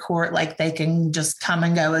district court like they can just come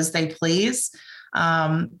and go as they please.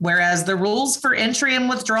 Whereas the rules for entry and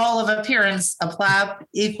withdrawal of appearance apply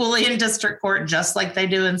equally in district court, just like they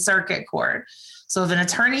do in circuit court. So if an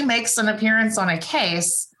attorney makes an appearance on a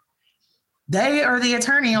case, they are the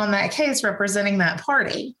attorney on that case representing that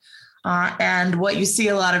party. And what you see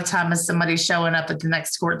a lot of time is somebody showing up at the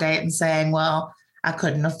next court date and saying, well, I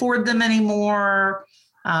couldn't afford them anymore.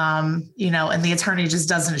 And the attorney just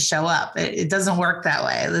doesn't show up. It doesn't work that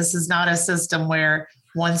way. This is not a system where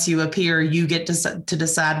once you appear, you get to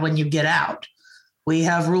decide when you get out. We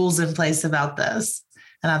have rules in place about this.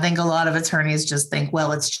 And I think a lot of attorneys just think,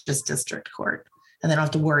 well, it's just district court and they don't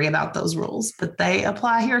have to worry about those rules, but they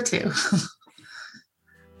apply here too.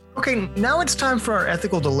 Okay, now it's time for our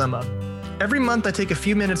ethical dilemma. Every month, I take a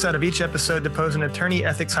few minutes out of each episode to pose an attorney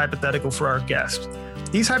ethics hypothetical for our guest.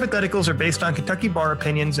 These hypotheticals are based on Kentucky bar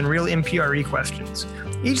opinions and real MPRE questions.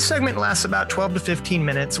 Each segment lasts about 12 to 15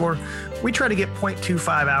 minutes, or we try to get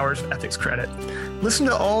 0.25 hours of ethics credit. Listen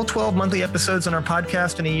to all 12 monthly episodes on our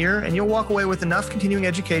podcast in a year, and you'll walk away with enough continuing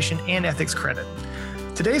education and ethics credit.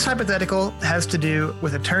 Today's hypothetical has to do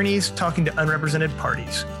with attorneys talking to unrepresented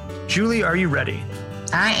parties. Julie, are you ready?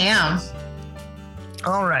 I am.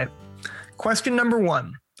 All right. Question number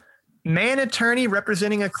 1. May an attorney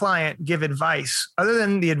representing a client give advice other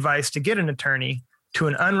than the advice to get an attorney to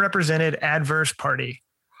an unrepresented adverse party?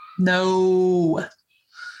 No.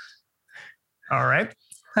 All right.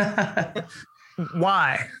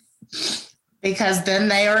 Why? Because then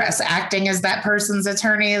they are acting as that person's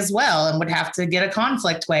attorney as well and would have to get a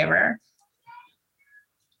conflict waiver.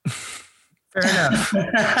 Fair enough.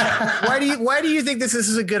 Why do you think this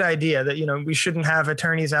is a good idea, that, we shouldn't have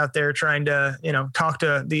attorneys out there trying to, talk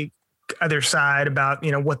to the other side about,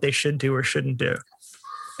 what they should do or shouldn't do?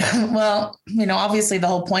 Well, obviously the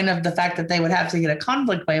whole point of the fact that they would have to get a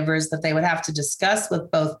conflict waiver is that they would have to discuss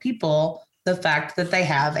with both people the fact that they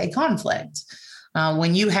have a conflict.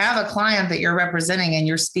 When you have a client that you're representing and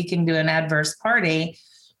you're speaking to an adverse party,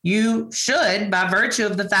 you should, by virtue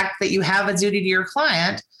of the fact that you have a duty to your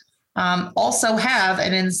client, also have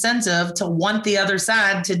an incentive to want the other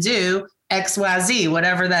side to do XYZ,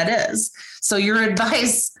 whatever that is. So your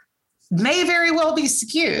advice may very well be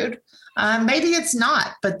skewed. Maybe it's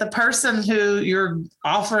not, but the person who you're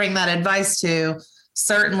offering that advice to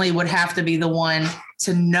certainly would have to be the one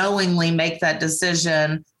to knowingly make that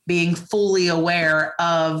decision, being fully aware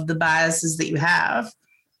of the biases that you have.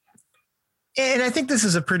 And I think this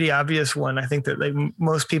is a pretty obvious one. I think that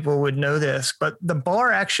most people would know this, but the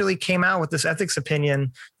bar actually came out with this ethics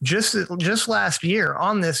opinion just last year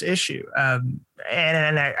on this issue.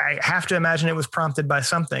 And I have to imagine it was prompted by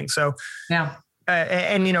something. So, yeah.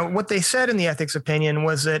 What they said in the ethics opinion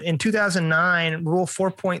was that in 2009, Rule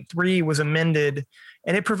 4.3 was amended,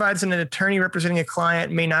 and it provides that an attorney representing a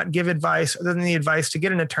client may not give advice other than the advice to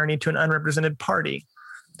get an attorney to an unrepresented party.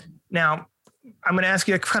 Now, I'm going to ask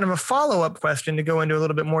you a kind of a follow-up question to go into a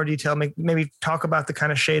little bit more detail, maybe talk about the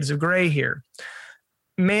kind of shades of gray here.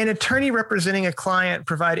 May an attorney representing a client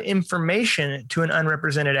provide information to an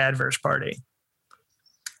unrepresented adverse party?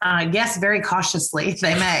 Yes, very cautiously,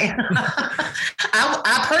 they may.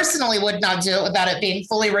 I personally would not do it without it being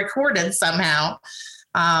fully recorded somehow.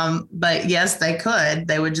 But yes, they could.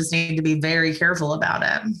 They would just need to be very careful about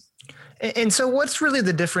it. And so what's really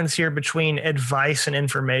the difference here between advice and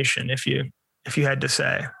information, if you had to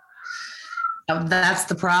say? That's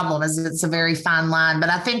the problem, is it's a very fine line. But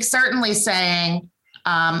I think certainly saying,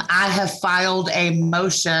 I have filed a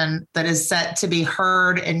motion that is set to be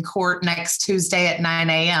heard in court next Tuesday at 9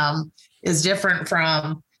 a.m. is different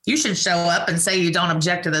from, you should show up and say you don't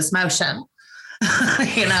object to this motion.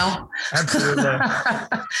 Absolutely.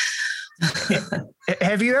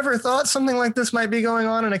 Have you ever thought something like this might be going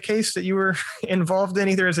on in a case that you were involved in,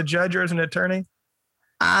 either as a judge or as an attorney?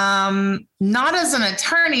 Not as an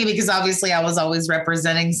attorney, because obviously I was always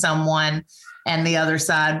representing someone and the other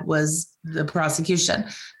side was the prosecution.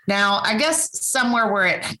 Now, I guess somewhere where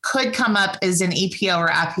it could come up is in EPO or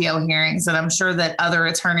IPO hearings. And I'm sure that other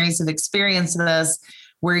attorneys have experienced this,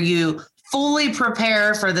 where you fully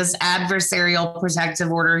prepare for this adversarial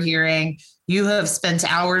protective order hearing. You have spent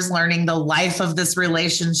hours learning the life of this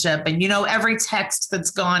relationship, and every text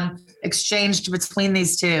that's gone exchanged between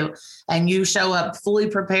these two, and you show up fully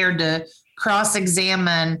prepared to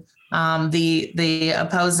cross-examine the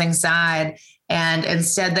opposing side, and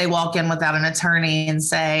instead they walk in without an attorney and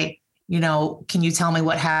say, can you tell me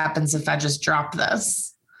what happens if I just drop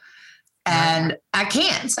this? And I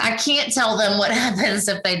can't tell them what happens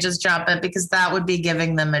if they just drop it, because that would be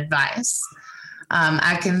giving them advice.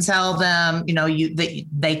 I can tell them, that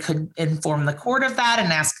they could inform the court of that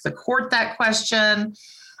and ask the court that question.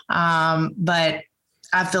 But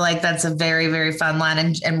I feel like that's a very, very fine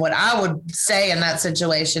line. And what I would say in that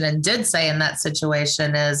situation, and did say in that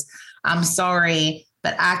situation, is, I'm sorry,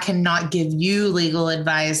 but I cannot give you legal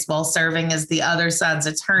advice while serving as the other side's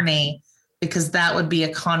attorney, because that would be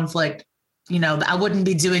a conflict. I wouldn't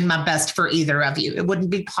be doing my best for either of you. It wouldn't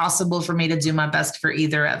be possible for me to do my best for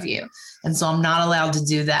either of you. And so I'm not allowed to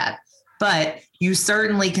do that. But you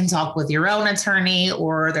certainly can talk with your own attorney,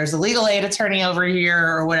 or there's a legal aid attorney over here,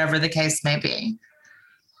 or whatever the case may be.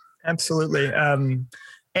 Absolutely.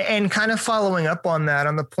 And kind of following up on that,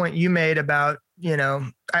 on the point you made about,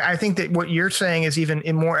 I think that what you're saying is even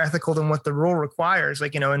more ethical than what the rule requires,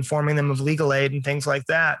 like, informing them of legal aid and things like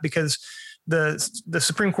that, because the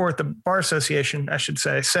Supreme Court, the Bar Association, I should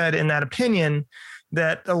say, said in that opinion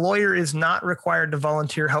that a lawyer is not required to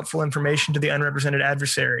volunteer helpful information to the unrepresented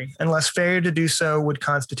adversary unless failure to do so would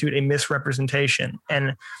constitute a misrepresentation.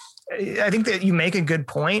 And I think that you make a good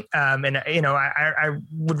point. And, you know, I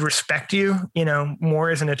would respect you, you know,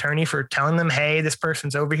 more as an attorney for telling them, hey, this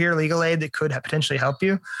person's over here, legal aid that could potentially help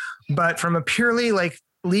you. But from a purely like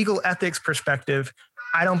legal ethics perspective,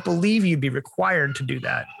 I don't believe you'd be required to do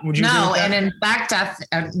that. Would you? No, and in fact,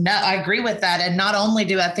 I agree with that. And not only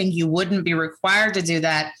do I think you wouldn't be required to do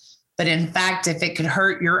that, but in fact, if it could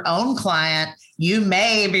hurt your own client, you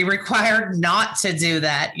may be required not to do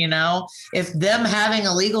that. You know, if them having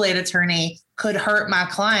a legal aid attorney could hurt my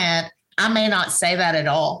client, I may not say that at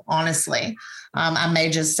all, honestly. I may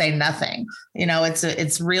just say nothing. You know,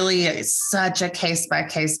 it's really such a case by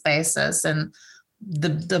case basis. And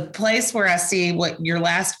the place where I see what your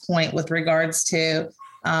last point with regards to,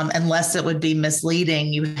 unless it would be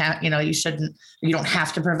misleading, you don't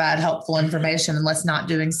have to provide helpful information unless not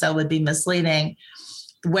doing so would be misleading.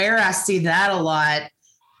 Where I see that a lot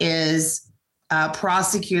is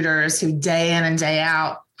prosecutors who day in and day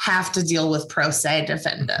out have to deal with pro se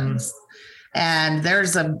defendants. Mm-hmm. And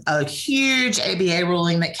there's a huge ABA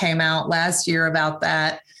ruling that came out last year about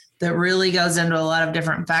that really goes into a lot of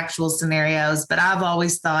different factual scenarios. But I've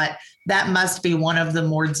always thought that must be one of the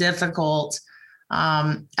more difficult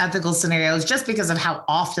ethical scenarios just because of how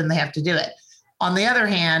often they have to do it. On the other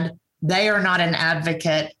hand, they are not an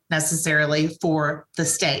advocate necessarily for the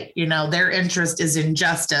state. You know, their interest is in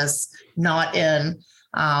justice, not in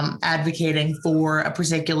advocating for a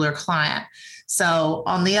particular client. So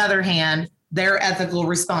on the other hand, their ethical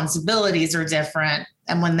responsibilities are different.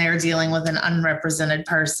 And when they're dealing with an unrepresented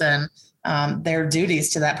person, their duties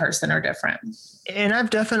to that person are different. And I've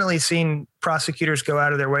definitely seen prosecutors go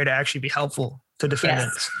out of their way to actually be helpful to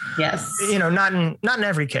defendants. Yes. You know, not in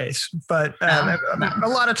every case, but a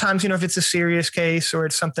lot of times, you know, if it's a serious case or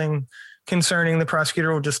it's something concerning, the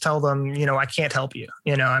prosecutor will just tell them, you know, I can't help you.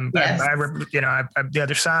 You know, I'm the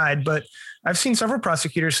other side. But I've seen several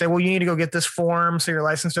prosecutors say, well, you need to go get this form so your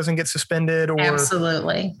license doesn't get suspended. Or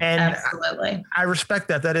Absolutely. I respect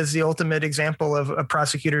that. That is the ultimate example of a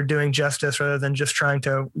prosecutor doing justice rather than just trying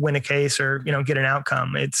to win a case or, you know, get an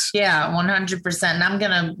outcome. 100%. And I'm going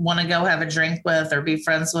to want to go have a drink with or be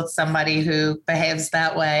friends with somebody who behaves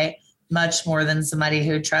that way much more than somebody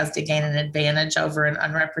who tries to gain an advantage over an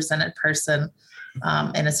unrepresented person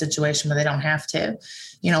in a situation where they don't have to.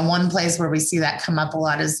 You know, one place where we see that come up a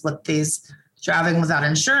lot is with these driving without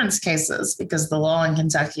insurance cases, because the law in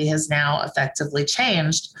Kentucky has now effectively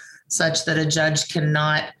changed such that a judge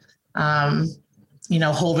cannot,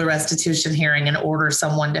 hold a restitution hearing and order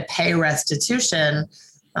someone to pay restitution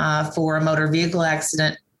for a motor vehicle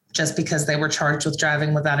accident just because they were charged with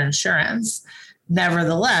driving without insurance.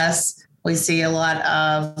 Nevertheless, we see a lot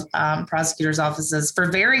of prosecutors' offices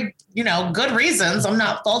for very, good reasons. I'm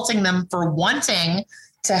not faulting them for wanting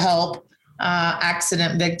to help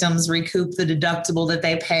accident victims recoup the deductible that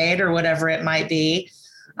they paid or whatever it might be.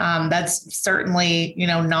 That's certainly,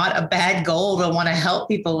 not a bad goal to want to help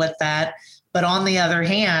people with that. But on the other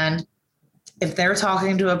hand, if they're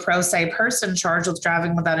talking to a pro se person charged with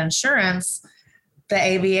driving without insurance, the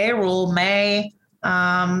ABA rule may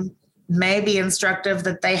be instructive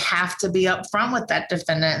that they have to be upfront with that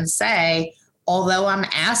defendant and say, although I'm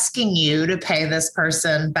asking you to pay this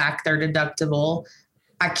person back their deductible,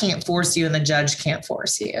 I can't force you and the judge can't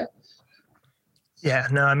force you. Yeah,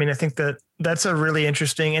 no, I mean, I think that's a really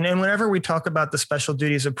interesting, and whenever we talk about the special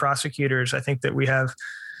duties of prosecutors, I think that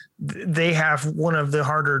they have one of the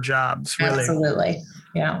harder jobs, really. Absolutely.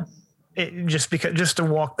 Yeah. Just to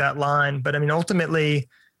walk that line. But I mean, ultimately,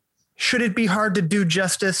 should it be hard to do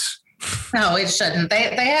justice? No, it shouldn't.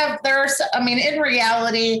 In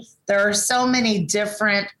reality, there are so many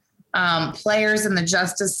different players in the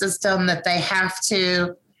justice system that they have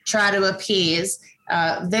to try to appease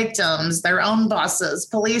victims, their own bosses,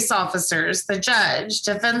 police officers, the judge,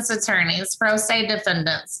 defense attorneys, pro se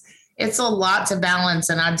defendants. It's a lot to balance,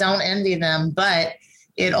 and I don't envy them, but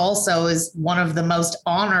it also is one of the most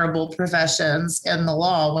honorable professions in the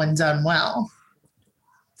law when done well.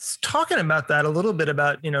 Talking about that a little bit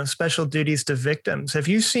about, special duties to victims. Have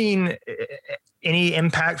you seen any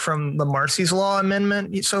impact from the Marsy's Law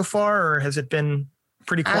amendment so far, or has it been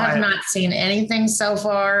pretty quiet? I have not seen anything so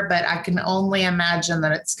far, but I can only imagine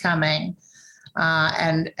that it's coming.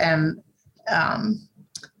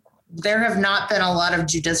 There have not been a lot of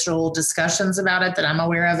judicial discussions about it that I'm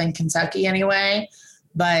aware of in Kentucky anyway.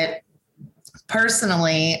 But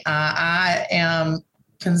personally, I am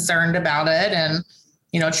concerned about it and,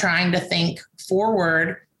 trying to think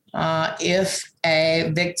forward if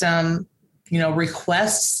a victim,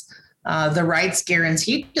 requests the rights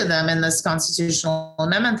guaranteed to them in this constitutional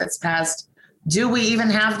amendment that's passed, do we even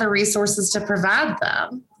have the resources to provide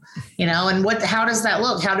them? And how does that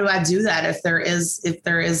look? How do I do that if there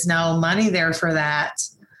is no money there for that?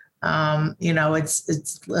 It's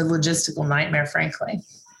a logistical nightmare, frankly.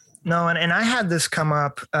 No, and I had this come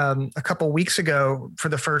up a couple weeks ago for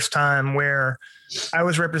the first time, where I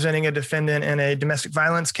was representing a defendant in a domestic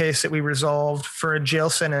violence case that we resolved for a jail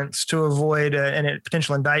sentence to avoid a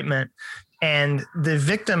potential indictment. And the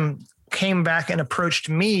victim came back and approached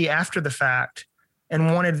me after the fact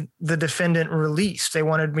and wanted the defendant released. They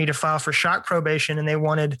wanted me to file for shock probation, and they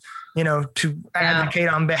wanted, to advocate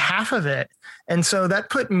on behalf of it. And so that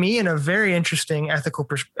put me in a very interesting ethical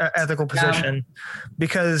position,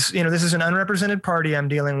 because, this is an unrepresented party I'm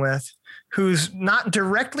dealing with, who's not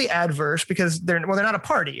directly adverse because they're not a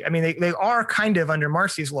party. I mean, they are kind of under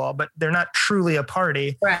Marcy's law, but they're not truly a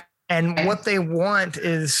party. Right. And what they want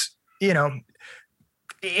is,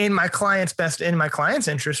 in my client's best, in my client's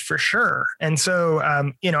interest, for sure. And so,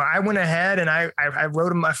 I went ahead and I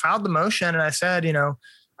filed the motion, and I said,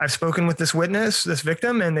 I've spoken with this witness, this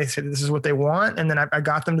victim, and they said this is what they want. And then I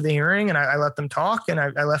got them to the hearing, and I let them talk, and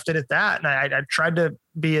I left it at that. And I tried to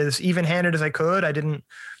be as even-handed as I could. I didn't,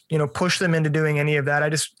 push them into doing any of that. I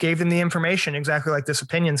just gave them the information exactly like this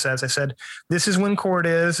opinion says. I said, this is when court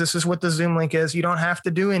is, this is what the Zoom link is. You don't have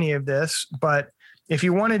to do any of this, but if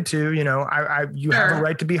you wanted to, you have a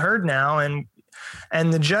right to be heard now.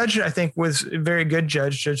 And the judge, I think, was a very good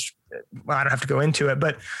judge. Well, I don't have to go into it,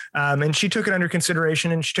 but, and she took it under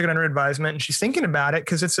consideration, and she took it under advisement, and she's thinking about it,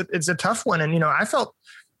 because it's a tough one. And, I felt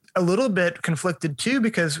a little bit conflicted too,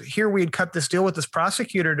 because here we'd cut this deal with this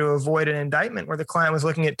prosecutor to avoid an indictment where the client was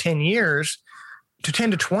looking at 10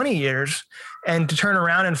 to 20 years, and to turn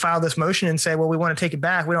around and file this motion and say, well, we want to take it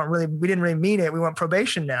back. We didn't really mean it. We want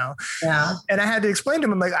probation now. Yeah. And I had to explain to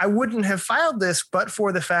him, I'm like, I wouldn't have filed this, but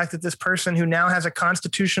for the fact that this person who now has a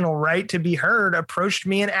constitutional right to be heard approached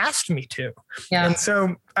me and asked me to. Yeah. And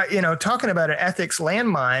so, talking about an ethics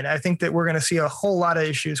landmine, I think that we're going to see a whole lot of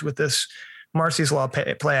issues with this Marcy's law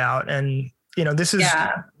play out. And, this is,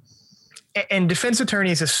 and defense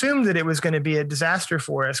attorneys assumed that it was going to be a disaster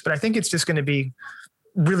for us, but I think it's just going to be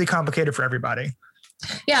really complicated for everybody.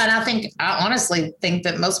 Yeah. And I honestly think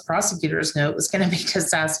that most prosecutors knew it was going to be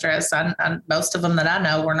disastrous. And most of them that I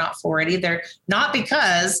know were not for it either. Not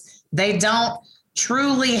because they don't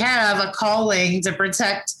truly have a calling to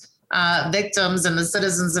protect victims and the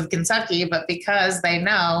citizens of Kentucky, but because they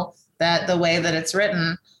know that the way that it's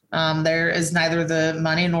written, there is neither the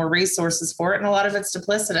money nor resources for it. And a lot of it's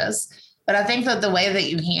duplicitous. But I think that the way that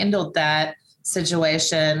you handled that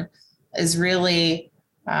situation is really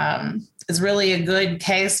a good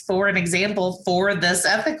case for an example for this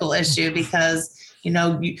ethical issue, because,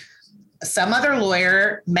 some other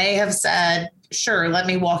lawyer may have said, sure, let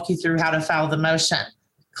me walk you through how to file the motion.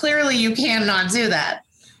 Clearly, you cannot do that.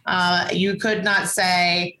 You could not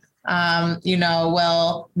say,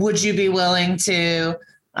 well, would you be willing to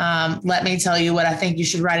let me tell you what I think you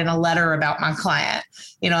should write in a letter about my client?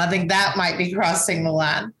 I think that might be crossing the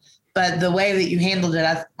line. But the way that you handled it,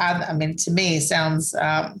 I mean, to me, sounds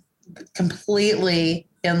completely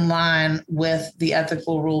in line with the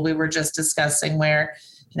ethical rule we were just discussing, where,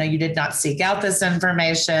 you did not seek out this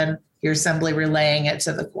information. You're simply relaying it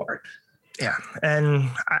to the court. Yeah. And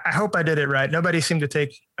I hope I did it right. Nobody seemed to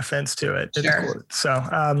take offense to it. Sure. So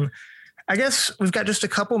I guess we've got just a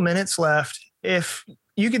couple minutes left. If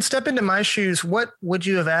you could step into my shoes, what would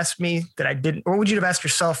you have asked me that I didn't, or would you have asked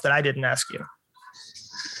yourself that I didn't ask you?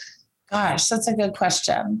 Gosh, that's a good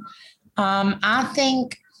question. I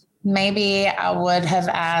think maybe I would have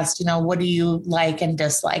asked, what do you like and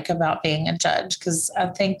dislike about being a judge? Because I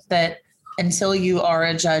think that until you are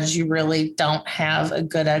a judge, you really don't have a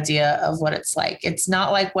good idea of what it's like. It's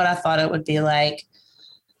not like what I thought it would be like.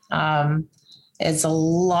 It's a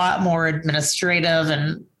lot more administrative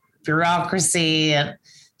and bureaucracy, and,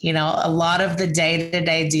 a lot of the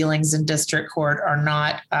day-to-day dealings in district court are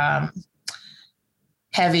not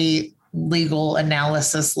heavy legal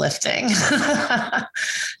analysis lifting.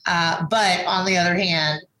 But on the other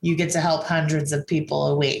hand, you get to help hundreds of people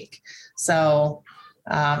a week. So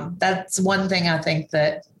that's one thing I think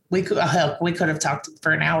that we could have talked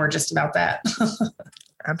for an hour just about that.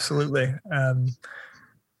 Absolutely.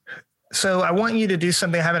 So I want you to do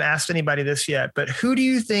something. I haven't asked anybody this yet, but who do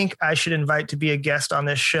you think I should invite to be a guest on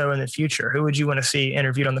this show in the future? Who would you want to see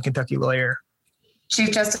interviewed on the Kentucky Lawyer?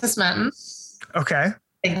 Chief Justice Minton. Okay.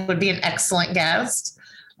 I think would be an excellent guest.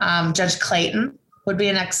 Judge Clayton would be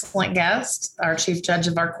an excellent guest, our Chief Judge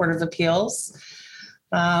of our Court of Appeals.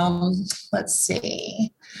 Let's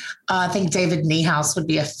see. I think David Niehaus would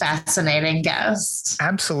be a fascinating guest.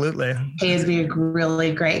 Absolutely. He would be a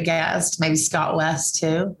really great guest. Maybe Scott West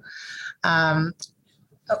too. Why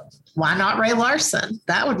not Ray Larson?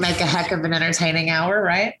 That would make a heck of an entertaining hour,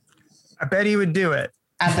 right? I bet he would do it.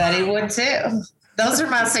 I bet he would too. Those are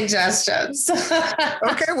my suggestions.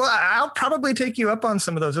 Okay, well, I'll probably take you up on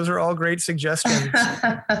some of those. Those are all great suggestions.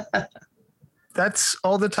 That's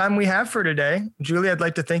all the time we have for today. Julie, I'd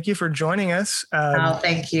like to thank you for joining us.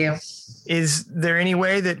 Thank you. Is there any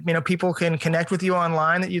way that people can connect with you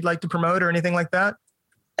online that you'd like to promote or anything like that?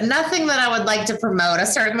 Nothing that I would like to promote. I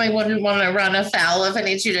certainly wouldn't want to run afoul of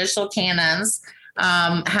any judicial canons.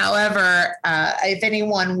 However, if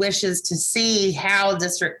anyone wishes to see how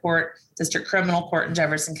District Criminal Court in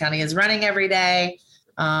Jefferson County is running every day,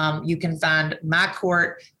 you can find my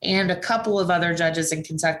court and a couple of other judges in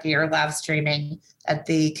Kentucky are live streaming at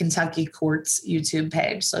the Kentucky Courts YouTube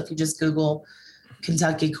page. So if you just Google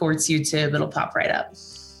Kentucky Courts YouTube, it'll pop right up.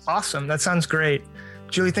 Awesome. That sounds great.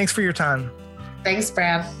 Julie, thanks for your time. Thanks,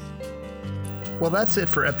 Brad. Well, that's it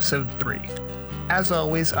for episode 3. As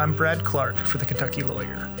always, I'm Brad Clark for the Kentucky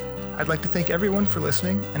Lawyer. I'd like to thank everyone for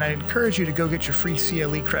listening, and I encourage you to go get your free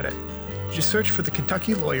CLE credit. Just search for the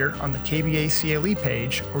Kentucky Lawyer on the KBA CLE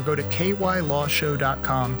page or go to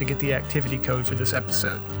kylawshow.com to get the activity code for this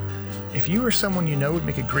episode. If you or someone you know would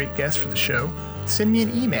make a great guest for the show, send me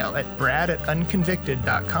an email at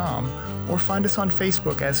brad@unconvicted.com or find us on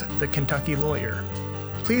Facebook as The Kentucky Lawyer.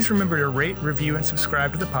 Please remember to rate, review, and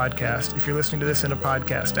subscribe to the podcast if you're listening to this in a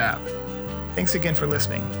podcast app. Thanks again for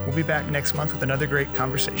listening. We'll be back next month with another great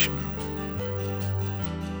conversation.